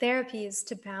recommend therapies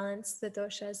to balance the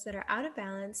doshas that are out of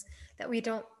balance, that we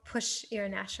don't push your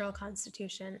natural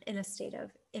constitution in a state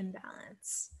of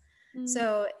imbalance.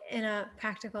 So in a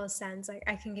practical sense, like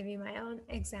I can give you my own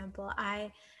example.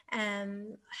 I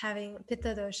am having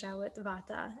pitta dosha with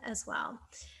vata as well.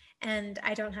 And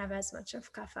I don't have as much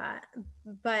of kapha,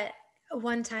 but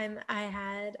one time I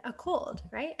had a cold,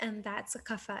 right? And that's a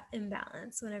kapha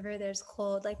imbalance. Whenever there's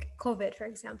cold, like COVID, for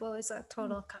example, is a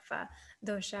total kapha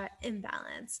dosha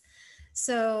imbalance.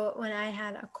 So when I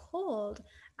had a cold,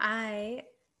 I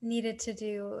needed to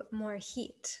do more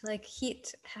heat. Like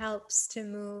heat helps to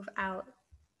move out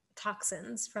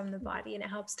toxins from the body, and it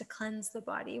helps to cleanse the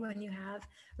body when you have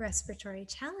respiratory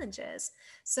challenges.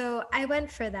 So I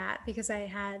went for that because I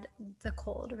had the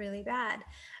cold really bad.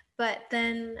 But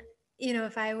then,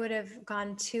 if I would have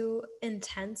gone too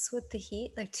intense with the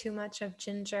heat, like too much of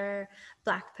ginger,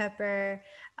 black pepper,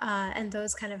 and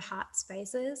those kind of hot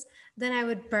spices, then I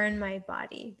would burn my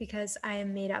body because I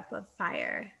am made up of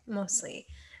fire mostly.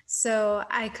 So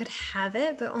I could have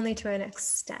it, but only to an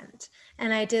extent.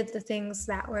 And I did the things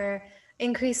that were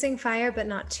increasing fire, but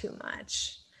not too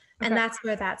much. And Okay. that's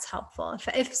where that's helpful.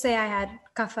 If say I had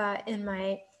kapha in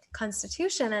my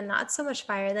constitution and not so much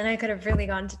fire, then I could have really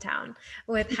gone to town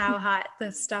with how hot the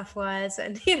stuff was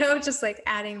and, just like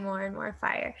adding more and more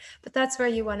fire. But that's where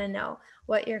you want to know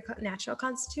what your natural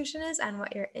constitution is and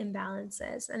what your imbalance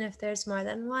is. And if there's more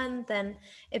than one, then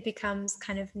it becomes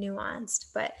kind of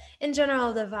nuanced. But in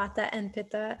general, the vata and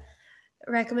pitta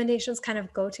recommendations kind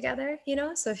of go together,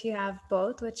 so if you have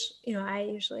both, which I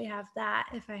usually have that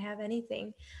if I have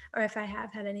anything, or if I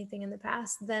have had anything in the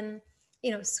past, then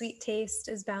sweet taste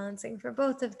is balancing for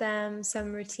both of them,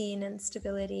 some routine and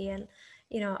stability, and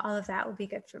all of that will be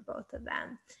good for both of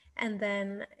them. And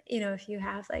then if you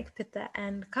have like pitta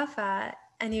and kapha,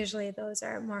 and usually those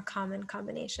are more common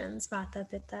combinations, vata,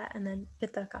 pitta, and then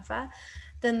pitta, kapha,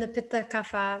 then the pitta,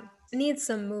 kapha needs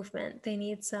some movement. They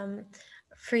need some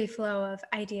free flow of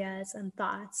ideas and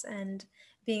thoughts, and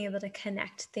being able to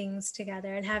connect things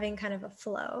together and having kind of a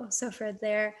flow. So for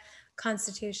their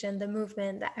constitution, the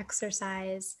movement, the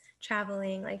exercise,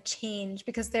 traveling, like change,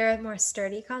 because they're a more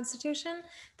sturdy constitution,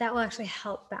 that will actually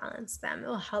help balance them. It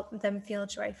will help them feel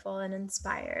joyful and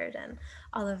inspired and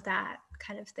all of that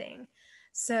kind of thing.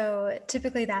 So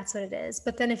typically that's what it is.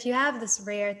 But then if you have this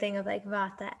rare thing of like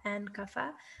vata and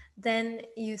kapha, then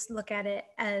you look at it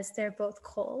as they're both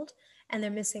cold and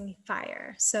they're missing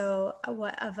fire. So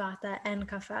what a vata and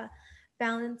kapha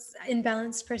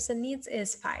imbalanced person needs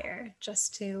is fire,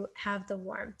 just to have the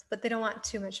warmth. But they don't want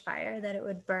too much fire that it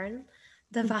would burn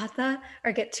the vata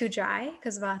or get too dry,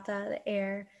 because vata, the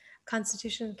air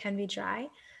constitution, can be dry.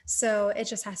 So it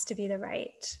just has to be the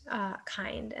right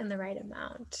kind and the right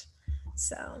amount.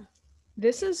 So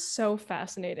This is so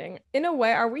fascinating. In a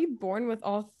way, are we born with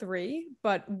all three,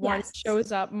 but one yes,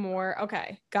 shows up more?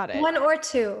 Okay, got it. one or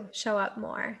two show up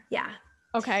more. Yeah.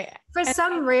 Okay. For And,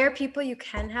 some rare people, you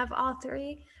can have all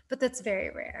three, but that's very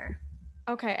rare.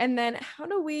 okay. And then how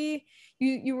do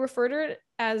you refer to it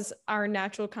as our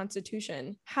natural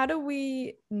constitution. How do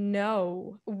we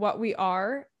know what we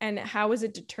are and how is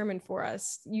it determined for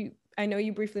us? I know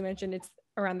you briefly mentioned it's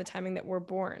around the timing that we're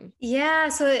born. Yeah,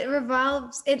 so it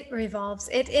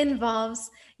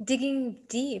involves digging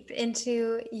deep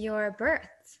into your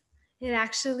birth. It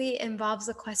actually involves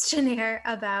a questionnaire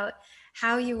about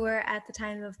how you were at the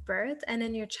time of birth and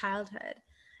in your childhood.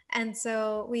 And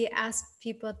so we ask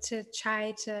people to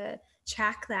try to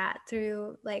track that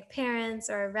through like parents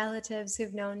or relatives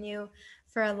who've known you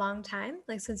for a long time,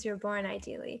 like since you were born,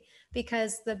 ideally,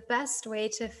 because the best way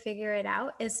to figure it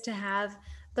out is to have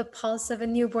the pulse of a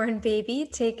newborn baby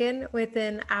taken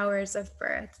within hours of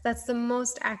birth. That's the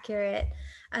most accurate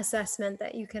assessment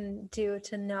that you can do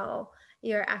to know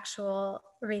your actual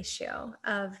ratio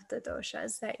of the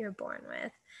doshas that you're born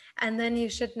with. And then you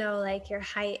should know like your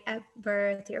height at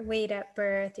birth, your weight at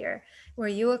birth, were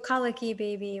you a colicky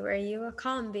baby? Were you a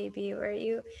calm baby? Were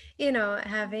you,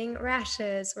 having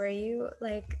rashes? Were you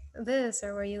like this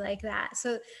or were you like that?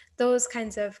 So those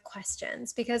kinds of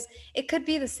questions, because it could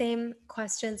be the same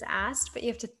questions asked, but you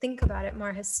have to think about it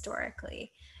more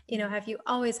historically. Have you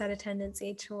always had a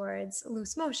tendency towards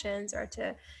loose motions or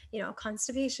to,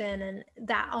 constipation? And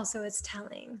that also is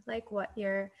telling like what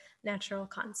your natural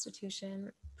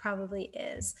constitution probably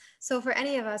is. So for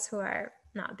any of us who are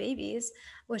not babies,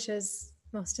 which is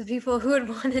most of the people who would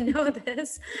want to know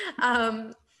this,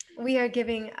 we are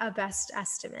giving a best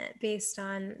estimate based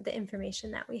on the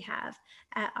information that we have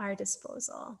at our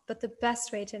disposal. But the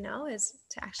best way to know is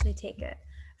to actually take it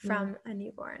from a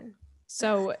newborn.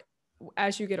 So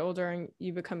as you get older and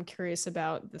you become curious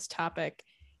about this topic,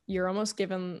 you're almost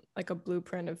given like a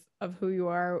blueprint of who you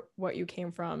are, what you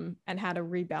came from, and how to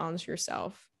rebalance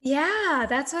yourself. Yeah,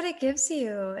 that's what it gives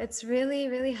you. It's really,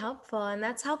 really helpful. And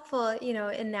that's helpful,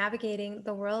 in navigating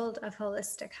the world of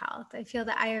holistic health. I feel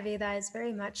that Ayurveda is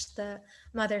very much the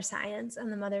mother science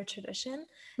and the mother tradition.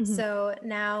 Mm-hmm. So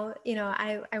now,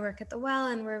 I work at the Well,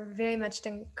 and we're very much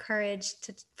encouraged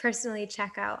to personally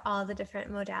check out all the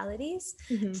different modalities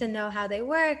to know how they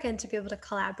work and to be able to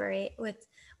collaborate with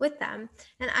them.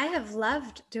 And I have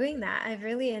loved doing that. I've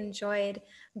really enjoyed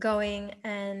going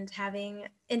and having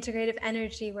integrative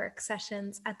energy work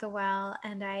sessions at the Well.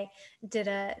 And I did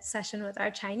a session with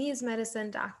our Chinese medicine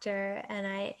doctor, and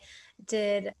I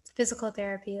did physical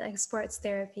therapy, like sports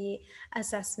therapy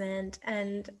assessment.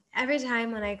 And every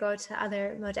time when I go to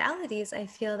other modalities, I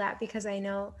feel that because I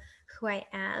know who I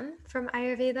am from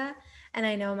Ayurveda and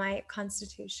I know my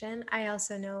constitution, I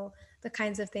also know the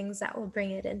kinds of things that will bring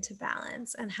it into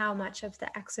balance and how much of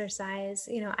the exercise,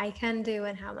 I can do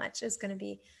and how much is going to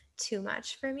be too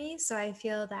much for me. So I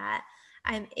feel that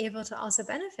I'm able to also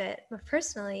benefit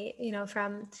personally,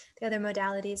 from the other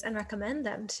modalities and recommend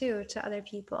them too to other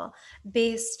people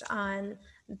based on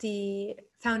the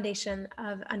foundation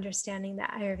of understanding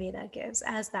that Ayurveda gives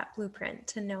as that blueprint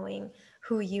to knowing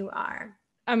who you are.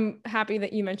 I'm happy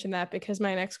that you mentioned that, because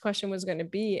my next question was going to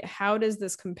be, how does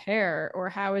this compare, or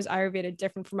how is Ayurveda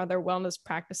different from other wellness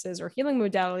practices or healing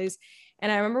modalities?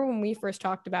 And I remember when we first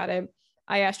talked about it,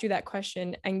 I asked you that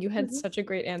question and you had such a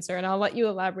great answer, and I'll let you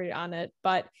elaborate on it.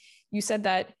 But you said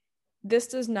that this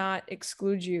does not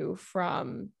exclude you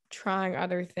from trying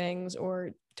other things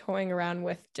or toying around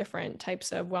with different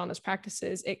types of wellness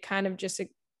practices. It kind of just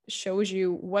shows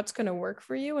you what's going to work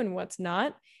for you and what's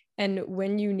not, and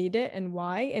when you need it and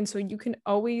why. And so you can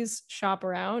always shop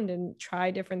around and try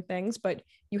different things, but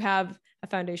you have a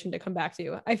foundation to come back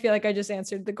to. I feel like I just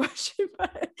answered the question,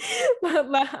 but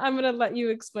I'm going to let you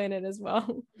explain it as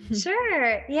well.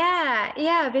 Sure.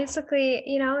 Yeah. Basically,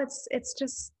 it's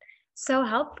just so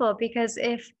helpful because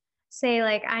if, say,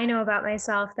 like I know about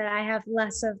myself that I have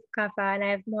less of kapha and I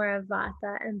have more of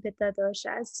vata and pitta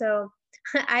dosha. So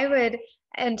I would,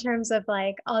 in terms of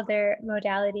like other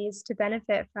modalities to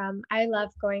benefit from, I love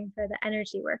going for the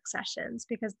energy work sessions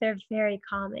because they're very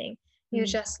calming. You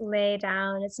just lay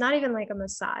down. It's not even like a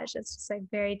massage. It's just like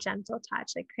very gentle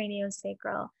touch, like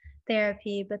craniosacral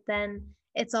therapy. But then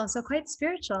it's also quite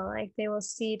spiritual. Like they will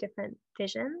see different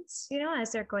visions,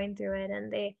 as they're going through it, and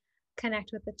they connect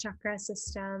with the chakra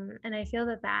system. And I feel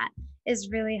that that is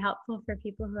really helpful for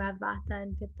people who have vata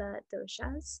and pitta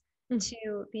doshas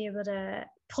to be able to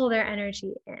pull their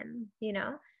energy in,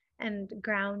 and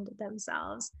ground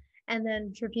themselves. And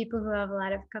then for people who have a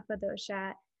lot of kapha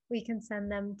dosha, we can send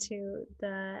them to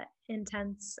the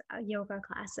intense yoga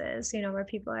classes, where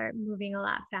people are moving a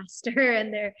lot faster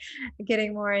and they're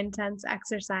getting more intense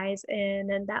exercise in,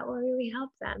 and that will really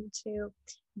help them to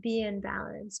be in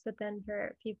balance. But then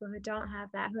for people who don't have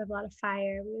that, who have a lot of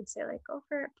fire, we would say like go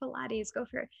for Pilates, go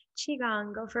for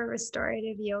Qigong, go for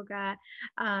restorative yoga,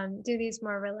 do these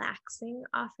more relaxing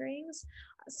offerings.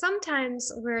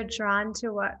 Sometimes we're drawn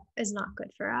to what is not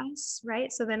good for us,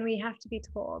 right? So then we have to be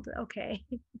told, okay,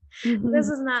 this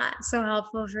is not so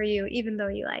helpful for you, even though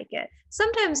you like it.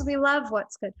 Sometimes we love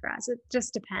what's good for us. It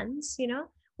just depends,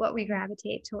 what we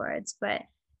gravitate towards. But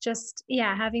just,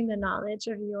 having the knowledge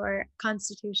of your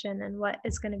constitution and what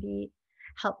is going to be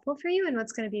helpful for you and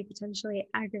what's going to be potentially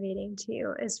aggravating to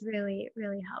you is really,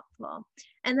 really helpful.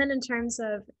 And then in terms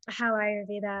of how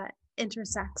Ayurveda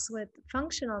intersects with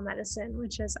functional medicine,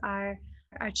 which is our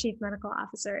chief medical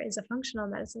officer is a functional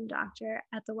medicine doctor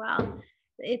at the Well,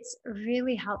 it's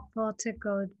really helpful to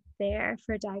go there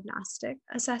for diagnostic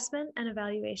assessment and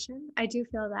evaluation. I do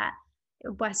feel that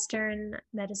Western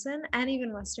medicine and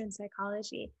even Western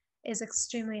psychology is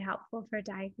extremely helpful for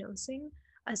diagnosing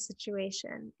a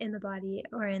situation in the body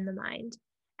or in the mind.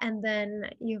 And then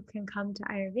you can come to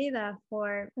Ayurveda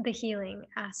for the healing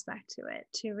aspect to it,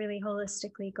 to really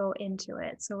holistically go into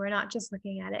it. So we're not just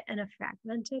looking at it in a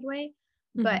fragmented way,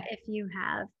 but if you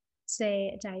have,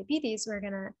 say, diabetes, we're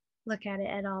going to look at it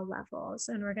at all levels.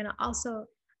 And we're going to also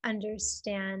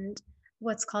understand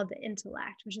what's called the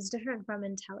intellect, which is different from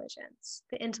intelligence.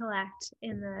 The intellect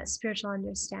in the spiritual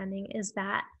understanding is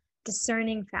that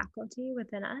discerning faculty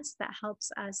within us that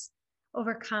helps us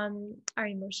overcome our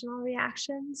emotional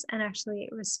reactions and actually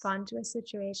respond to a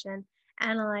situation,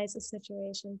 analyze a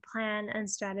situation, plan and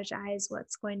strategize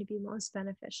what's going to be most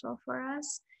beneficial for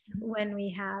us when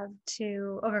we have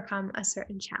to overcome a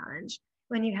certain challenge.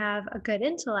 When you have a good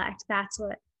intellect, that's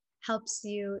what helps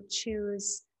you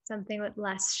choose something with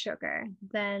less sugar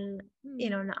than,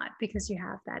 not because you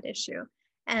have that issue.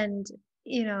 And,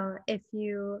 if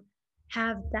you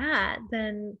have that,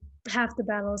 then half the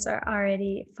battles are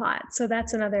already fought. So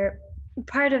that's another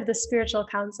part of the spiritual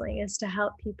counseling, is to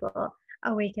help people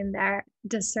awaken their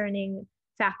discerning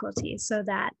faculty so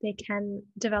that they can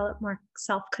develop more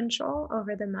self-control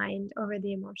over the mind, over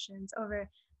the emotions, over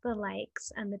the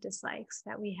likes and the dislikes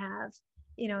that we have,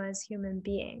 as human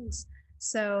beings.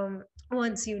 So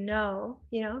once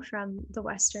from the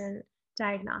Western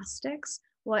diagnostics,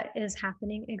 what is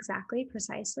happening exactly,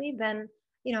 precisely, then,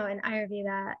 in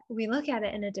Ayurveda, we look at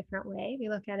it in a different way. We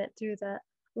look at it through the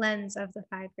lens of the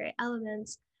 5 great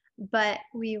elements, but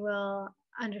we will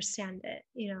understand it,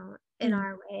 in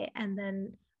our way. And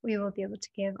then we will be able to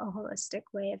give a holistic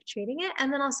way of treating it,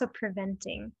 and then also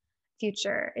preventing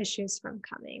future issues from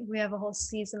coming. We have a whole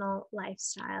seasonal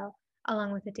lifestyle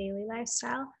along with a daily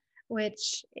lifestyle,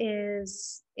 which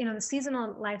is, the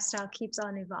seasonal lifestyle keeps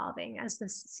on evolving as the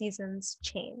seasons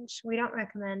change. We don't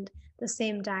recommend the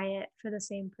same diet for the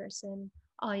same person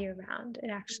all year round.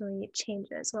 It actually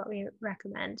changes what we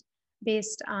recommend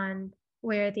based on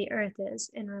where the earth is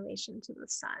in relation to the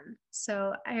sun.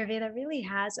 So Ayurveda really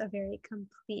has a very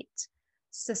complete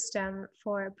system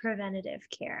for preventative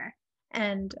care.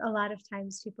 And a lot of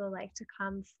times people like to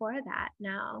come for that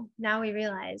now. Now we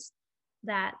realize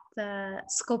that the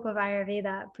scope of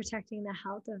Ayurveda, protecting the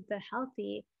health of the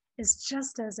healthy, is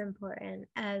just as important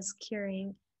as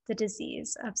curing the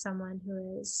disease of someone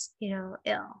who is,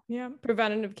 ill. Yeah,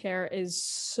 preventative care is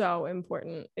so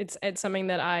important. It's something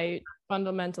that I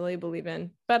fundamentally believe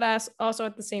in. But as also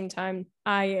at the same time,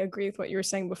 I agree with what you were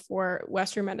saying before.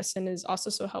 Western medicine is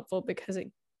also so helpful because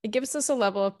it gives us a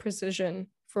level of precision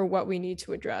for what we need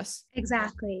to address.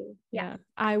 Exactly. Yeah.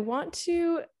 I want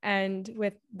to end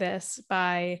with this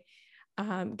by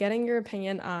getting your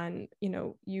opinion on,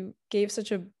 you gave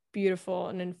such a beautiful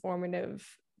and informative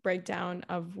breakdown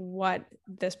of what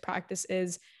this practice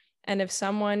is. And if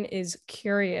someone is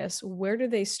curious, where do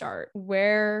they start?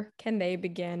 Where can they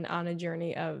begin on a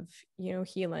journey of,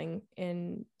 healing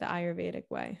in the Ayurvedic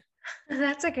way?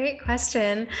 That's a great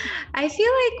question. I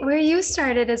feel like where you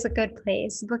started is a good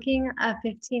place. Booking a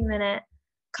 15-minute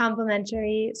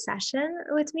complimentary session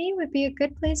with me would be a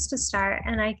good place to start,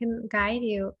 and I can guide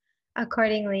you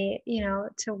accordingly,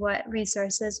 to what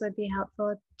resources would be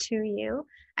helpful to you.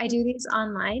 I do these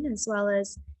online as well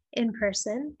as in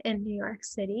person in New York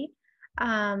City.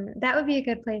 That would be a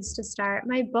good place to start.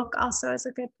 My book also is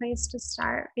a good place to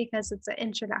start because it's an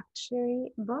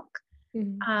introductory book.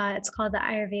 It's called the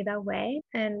Ayurveda Way,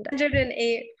 and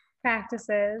 108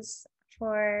 practices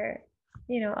for,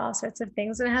 all sorts of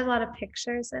things. And it has a lot of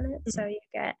pictures in it. So you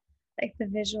get like the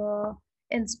visual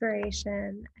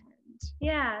inspiration.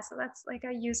 And so that's like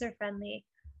a user-friendly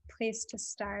place to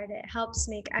start. It helps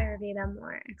make Ayurveda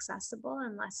more accessible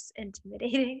and less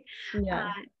intimidating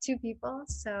to people.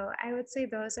 So I would say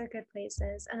those are good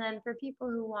places. And then for people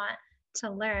who want to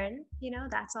learn,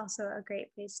 that's also a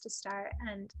great place to start.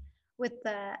 And with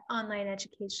the online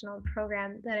educational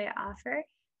program that I offer,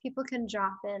 people can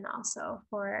drop in also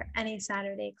for any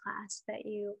Saturday class that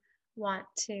you want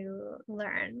to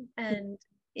learn. And,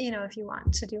 if you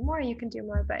want to do more, you can do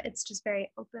more, but it's just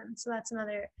very open. So that's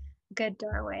another good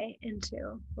doorway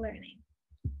into learning.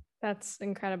 That's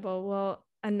incredible. Well,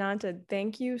 Ananta,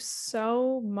 thank you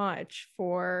so much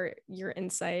for your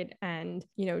insight and,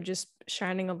 just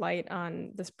shining a light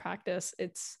on this practice.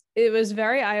 It was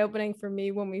very eye-opening for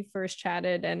me when we first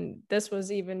chatted, and this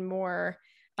was even more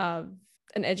of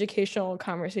an educational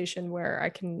conversation where I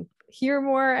can hear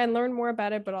more and learn more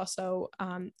about it, but also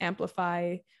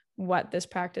amplify what this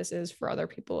practice is for other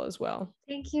people as well.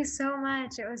 Thank you so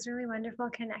much. It was really wonderful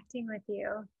connecting with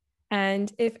you.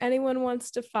 And if anyone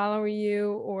wants to follow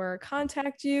you or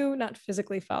contact you, not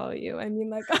physically follow you, I mean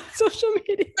like on social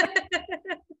media,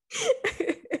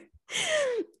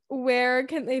 where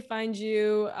can they find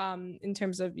you in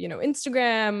terms of,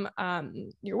 Instagram,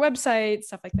 your website,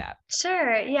 stuff like that?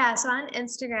 Sure. Yeah. So on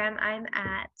Instagram, I'm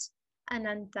at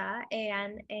Ananta,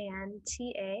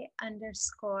 ANANTA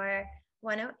underscore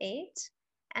 108.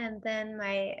 And then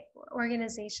my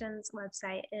organization's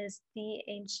website is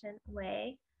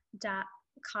theancientway.co.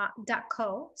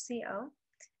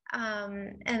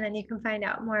 And then you can find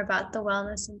out more about the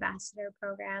Wellness Ambassador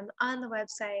program on the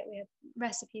website. We have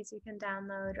recipes you can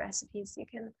download, recipes you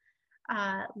can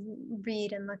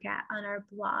read and look at on our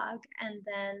blog. And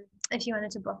then if you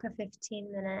wanted to book a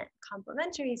 15-minute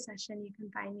complimentary session, you can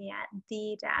find me at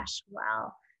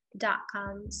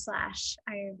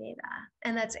the-well.com/Ayurveda.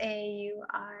 And that's AURVEDA.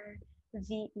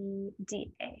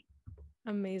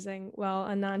 Amazing. Well,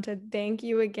 Ananta, thank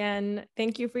you again.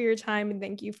 Thank you for your time and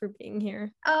thank you for being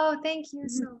here. Oh, thank you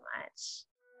so much.